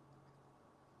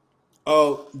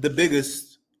 Oh, the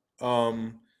biggest.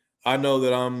 I know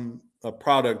that I'm a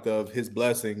product of His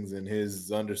blessings and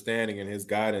His understanding and His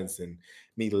guidance and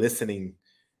me listening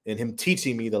and Him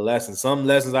teaching me the lessons. Some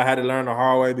lessons I had to learn the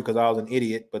hard way because I was an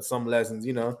idiot, but some lessons,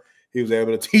 He was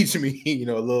able to teach me,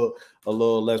 a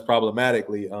little less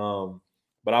problematically.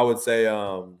 But I would say,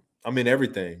 I'm in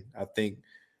everything. I think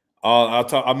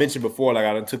I mentioned before, like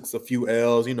I done took a few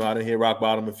L's. I didn't hit rock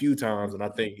bottom a few times, and I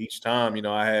think each time,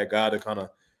 I had God to kind of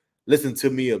listen to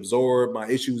me, absorb my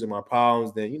issues and my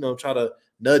problems, then try to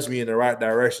nudge me in the right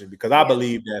direction. Because I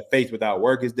believe that faith without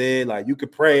work is dead. Like you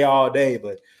could pray all day,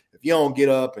 but if you don't get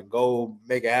up and go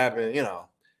make it happen,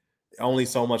 only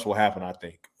so much will happen. I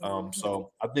think.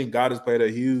 So I think God has played a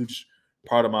huge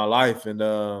part of my life, and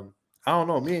I don't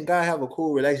know. Me and God have a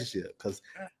cool relationship because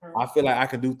I feel like I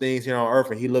can do things here on earth,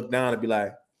 and He look down and be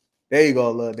like, "There you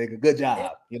go, little nigga, good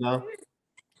job."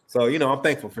 So I'm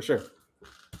thankful for sure.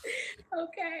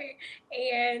 Okay.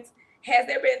 And has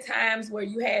there been times where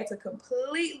you had to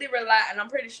completely rely, and I'm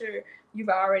pretty sure you've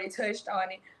already touched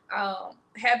on it.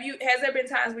 Has there been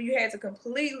times where you had to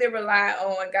completely rely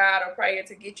on God or prayer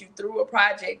to get you through a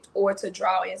project or to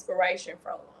draw inspiration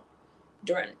from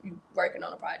during you working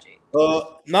on a project?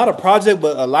 Not a project,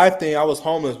 but a life thing. I was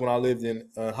homeless when I lived in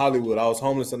Hollywood. I was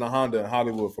homeless in a Honda in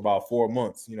Hollywood for about 4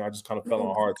 months. I just kind of fell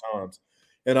on hard times.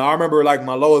 And I remember like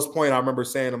my lowest point, I remember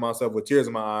saying to myself with tears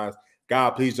in my eyes,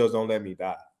 God, please just don't let me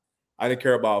die. I didn't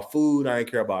care about food. I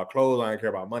didn't care about clothes. I didn't care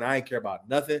about money. I didn't care about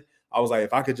nothing. I was like,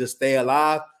 if I could just stay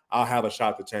alive, I'll have a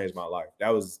shot to change my life.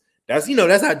 That's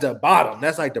at the bottom.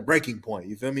 That's like the breaking point.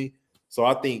 You feel me? So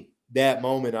I think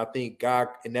God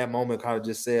in that moment kind of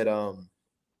just said,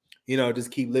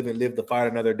 just keep living, live to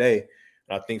fight another day.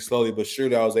 And I think slowly but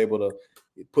surely I was able to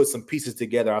put some pieces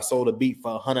together. I sold a beat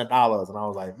for $100 and I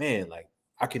was like, man, like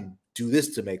I can do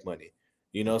this to make money.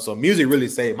 So music really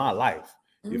saved my life.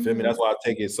 You feel me? That's why I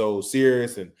take it so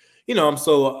serious. And,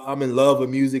 I'm in love with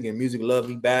music and music loved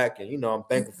me back. And, I'm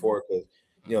thankful for it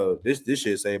because, this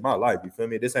shit saved my life. You feel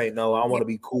me? This ain't I want to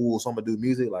be cool. So I'm going to do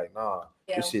music. Like, nah,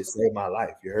 this shit saved my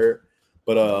life. You heard?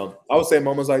 But I would say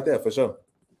moments like that for sure.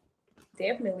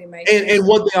 Definitely makes sense. And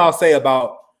one thing I'll say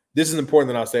about this is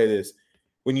important that I'll say this.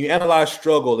 When you analyze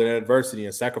struggle and adversity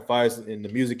and sacrifice in the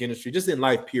music industry, just in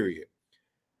life, period,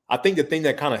 I think the thing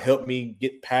that kind of helped me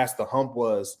get past the hump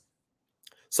was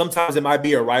sometimes it might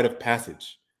be a rite of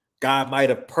passage. God might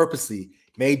have purposely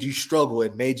made you struggle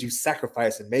and made you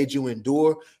sacrifice and made you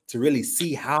endure to really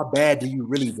see how bad do you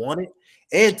really want it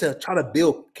and to try to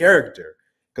build character.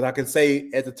 Because I can say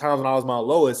at the times when I was my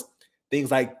lowest, things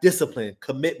like discipline,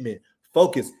 commitment,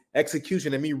 focus,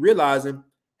 execution, and me realizing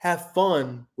have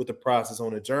fun with the process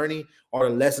on the journey or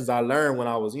the lessons I learned when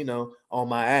I was, on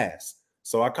my ass.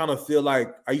 So I kind of feel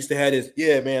like I used to have this,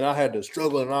 I had to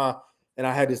struggle and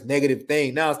I had this negative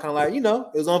thing. Now it's kind of like,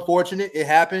 it was unfortunate. It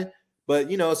happened, but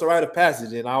it's a rite of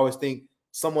passage. And I always think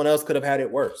someone else could have had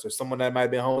it worse, or someone that might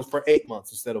have been homeless for 8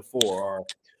 months instead of 4, or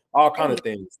all kind of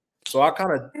things. So I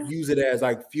kind of use it as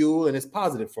like fuel, and it's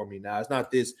positive for me now. It's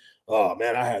not this, oh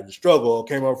man, I had to struggle,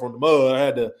 came up from the mud.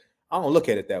 I don't look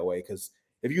at it that way, because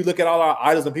if you look at all our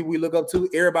idols and people we look up to,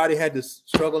 everybody had to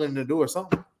struggle in the door or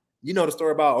something. You know the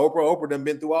story about Oprah. Oprah done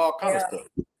been through all kinds of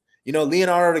stuff.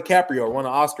 Leonardo DiCaprio won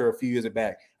an Oscar a few years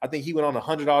back. I think he went on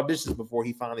 100 auditions before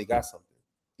he finally got something.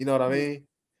 You know what I mean?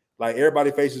 Like everybody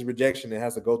faces rejection and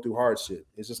has to go through hardship.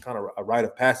 It's just kind of a rite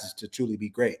of passage to truly be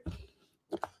great.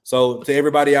 So to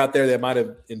everybody out there that might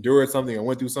have endured something or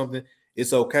went through something,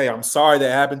 it's okay. I'm sorry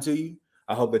that happened to you.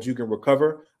 I hope that you can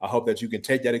recover. I hope that you can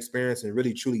take that experience and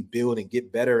really truly build and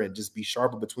get better and just be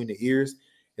sharper between the ears.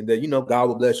 And that, God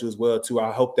will bless you as well, too.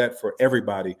 I hope that for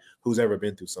everybody who's ever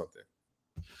been through something.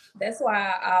 That's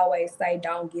why I always say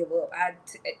don't give up.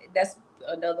 That's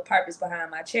another purpose behind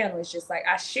my channel. It's just like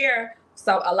I share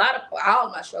a lot of all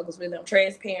of my struggles with them,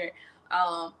 transparent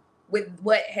with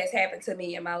what has happened to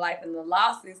me in my life and the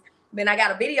losses. Then I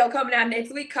got a video coming out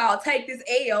next week called "Take This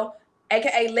L,"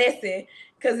 aka lesson,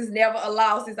 because it's never a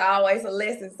loss, it's always a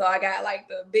lesson. So I got like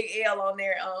the big L on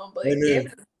there. But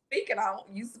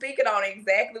speaking on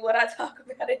exactly what I talk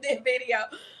about in that video.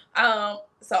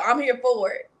 So I'm here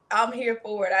for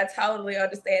it. I totally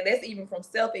understand. That's even from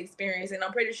self-experience. And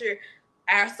I'm pretty sure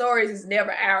our stories is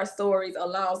never our stories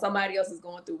alone. Somebody else is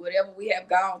going through whatever we have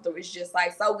gone through. It's just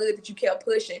like so good that you kept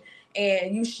pushing.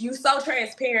 And you so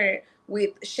transparent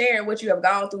with sharing what you have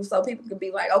gone through so people can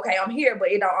be like, okay, I'm here, but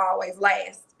it don't always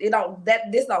last. This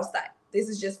don't stop. This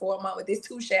is just for a moment. This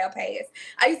too shall pass.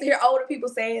 I used to hear older people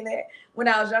saying that when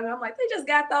I was younger. I'm like, they just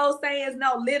got those sayings.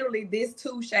 No, literally, this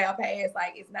too shall pass.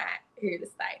 Like, it's not here to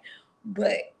stay.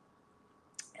 But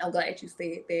I'm glad you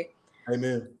said that.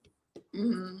 Amen.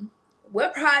 Mm-hmm.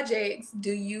 What projects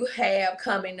do you have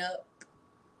coming up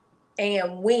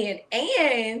and when?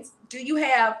 And do you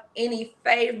have any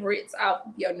favorites of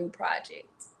your new projects?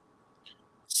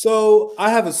 So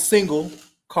I have a single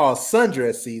called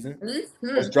Sundress Season.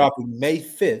 Mm-hmm. That's dropping May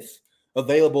 5th,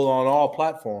 available on all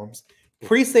platforms.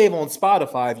 Pre-save on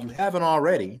Spotify if you haven't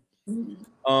already.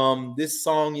 Mm-hmm. This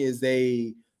song is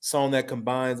a song that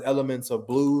combines elements of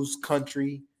blues,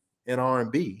 country, and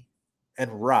R&B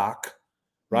and rock,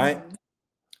 right? Mm-hmm.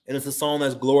 And it's a song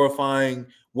that's glorifying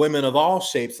women of all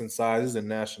shapes and sizes and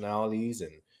nationalities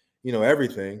and, you know,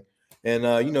 everything. And,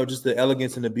 you know, just the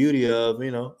elegance and the beauty of,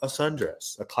 you know, a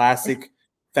sundress, a classic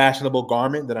fashionable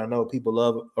garment that I know people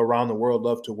love around the world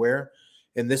love to wear.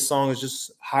 And this song is just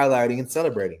highlighting and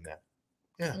celebrating that.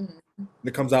 Yeah. Mm-hmm.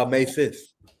 It comes out May 5th.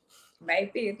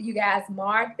 May 5th. You guys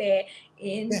mark that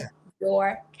in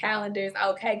your calendars.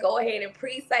 Okay, go ahead and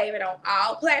pre-save it on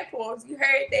all platforms. You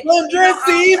heard that. Sundress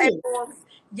Season.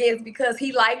 Yes, because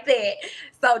he liked that.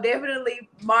 So definitely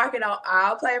mark it on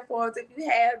all platforms if you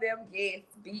have them. Yes.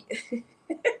 I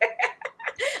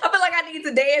feel like I need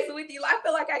to dance with you. I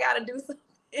feel like I gotta do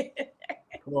something.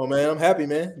 Come on, man. I'm happy,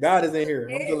 man. God is in here.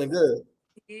 I'm feeling good.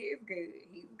 He is good.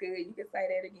 He's good. You can say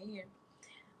that again.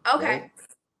 Okay. Right.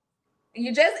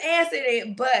 You just answered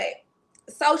it, but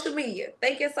social media.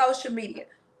 Thinking social media.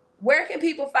 Where can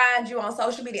people find you on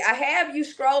social media? I have you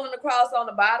scrolling across on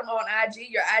the bottom on IG,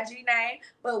 your IG name,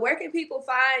 but where can people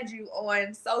find you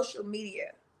on social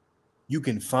media? You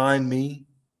can find me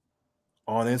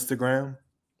on Instagram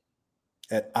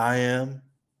at I am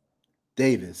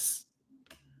Davis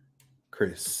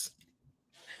Chris.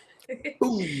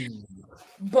 Boom.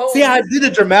 Boom. See how I did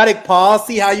a dramatic pause?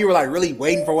 See how you were like really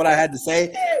waiting for what I had to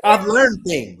say? I've learned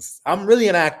things. I'm really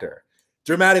an actor.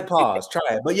 Dramatic pause.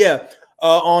 Try it. But yeah.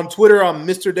 On Twitter, I'm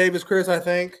Mr. Davis Chris, I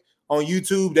think. On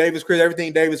YouTube, Davis Chris,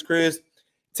 everything Davis Chris.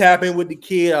 Tap in with the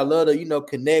kid. I love to, you know,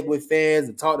 connect with fans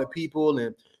and talk to people.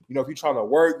 And, you know, if you're trying to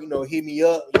work, you know, hit me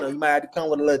up. You know, you might have to come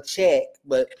with a little check.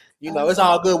 But, you know, it's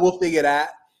all good. We'll figure it out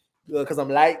because I'm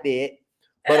like that.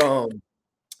 But,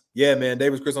 yeah, man,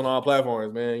 Davis Chris on all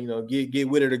platforms, man. You know, get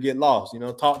with it or get lost. You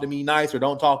know, talk to me nice or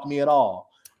don't talk to me at all.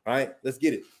 All right? Let's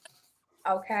get it.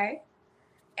 Okay.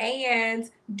 And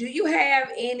do you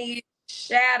have any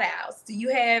shout outs? Do you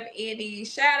have any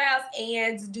shout outs?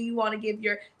 And do you want to give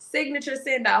your signature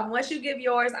send off? Once you give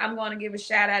yours, I'm going to give a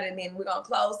shout out and then we're going to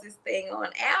close this thing on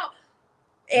out.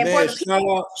 And man,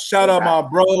 shout out my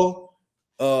bro,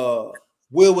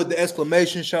 Will with the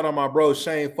exclamation. Shout out my bro,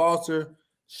 Shane Foster.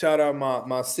 Shout out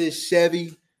my sis,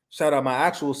 Chevy. Shout out my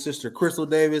actual sister, Crystal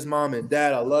Davis. Mom and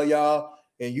dad, I love y'all.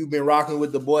 And you've been rocking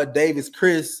with the boy, Davis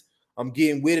Chris. I'm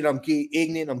getting with it. I'm getting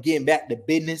ignorant. I'm getting back to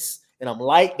business. And I'm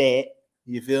like that.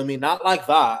 You feel me? Not like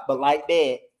that, but like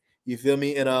that. You feel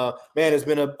me? And man, it's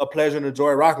been a pleasure and a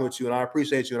joy rocking with you. And I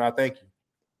appreciate you and I thank you.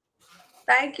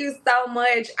 Thank you so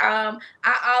much. I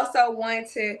also want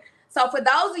to, so for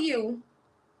those of you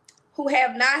who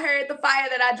have not heard the fire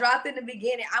that I dropped in the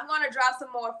beginning, I'm going to drop some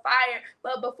more fire.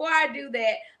 But before I do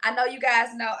that, I know you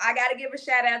guys know I got to give a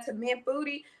shout out to Mint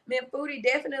Foodie. Mint Foodie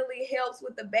definitely helps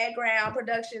with the background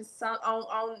production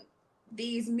on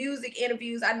these music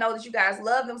interviews. I know that you guys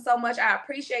love them so much. I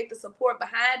appreciate the support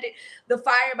behind it, the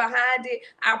fire behind it.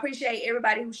 I appreciate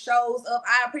everybody who shows up.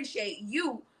 I appreciate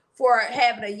you for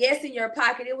having a yes in your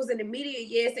pocket. It was an immediate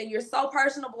yes, and you're so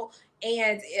personable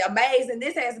and amazing.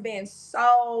 This has been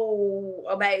so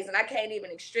amazing. I can't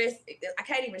even stress.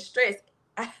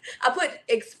 I put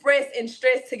express and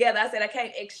stress together. I said I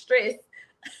can't express.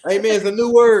 Amen. It's a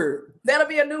new word. That'll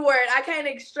be a new word. I can't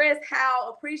express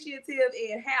how appreciative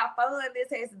and how fun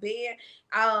this has been.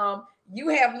 You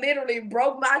have literally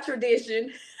broke my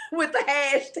tradition with the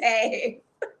hashtag.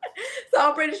 So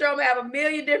I'm pretty sure I'm gonna have a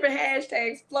million different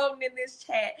hashtags floating in this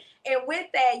chat. And with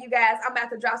that, you guys, I'm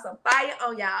about to drop some fire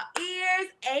on y'all ears,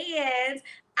 and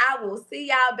I will see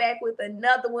y'all back with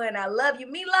another one. I love you.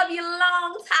 Me love you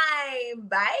long time.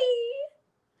 Bye.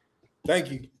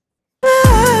 Thank you.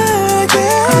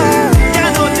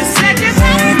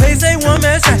 They say one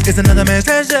man's trash is another man's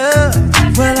treasure.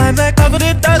 Well, I'm back off of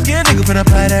the dark skin nigga, finna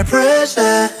apply that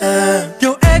pressure.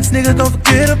 Your ex nigga, don't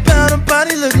forget about him.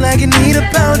 Body look like it need a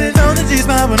pounding. On the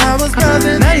G-spot when I was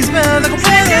browsing. Now you smell like a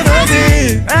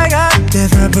president. I got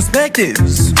different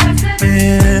perspectives.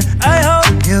 Yeah, I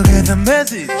hope you get the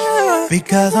message.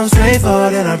 Because I'm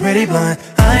straightforward and I'm pretty blunt.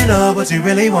 I know what you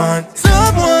really want.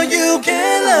 Someone you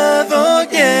can love, oh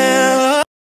yeah.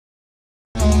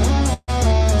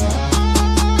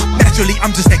 Naturally,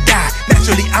 I'm just that guy.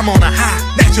 Naturally, I'm on a high.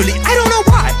 Naturally, I don't know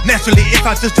why. Naturally, if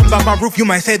I just jumped off my roof, you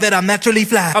might say that I'm naturally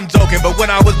fly. I'm joking, but when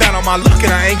I was down on my luck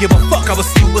and I ain't give a fuck, I was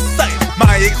suicidal.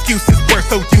 My excuses were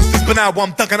so useless, but now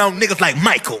I'm thugging on niggas like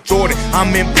Michael Jordan.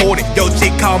 I'm important. Yo,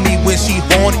 chick call me when she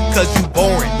horny, cause you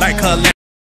boring. Like her.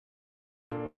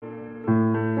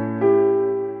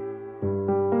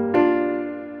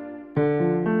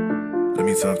 Let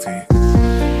me talk to you.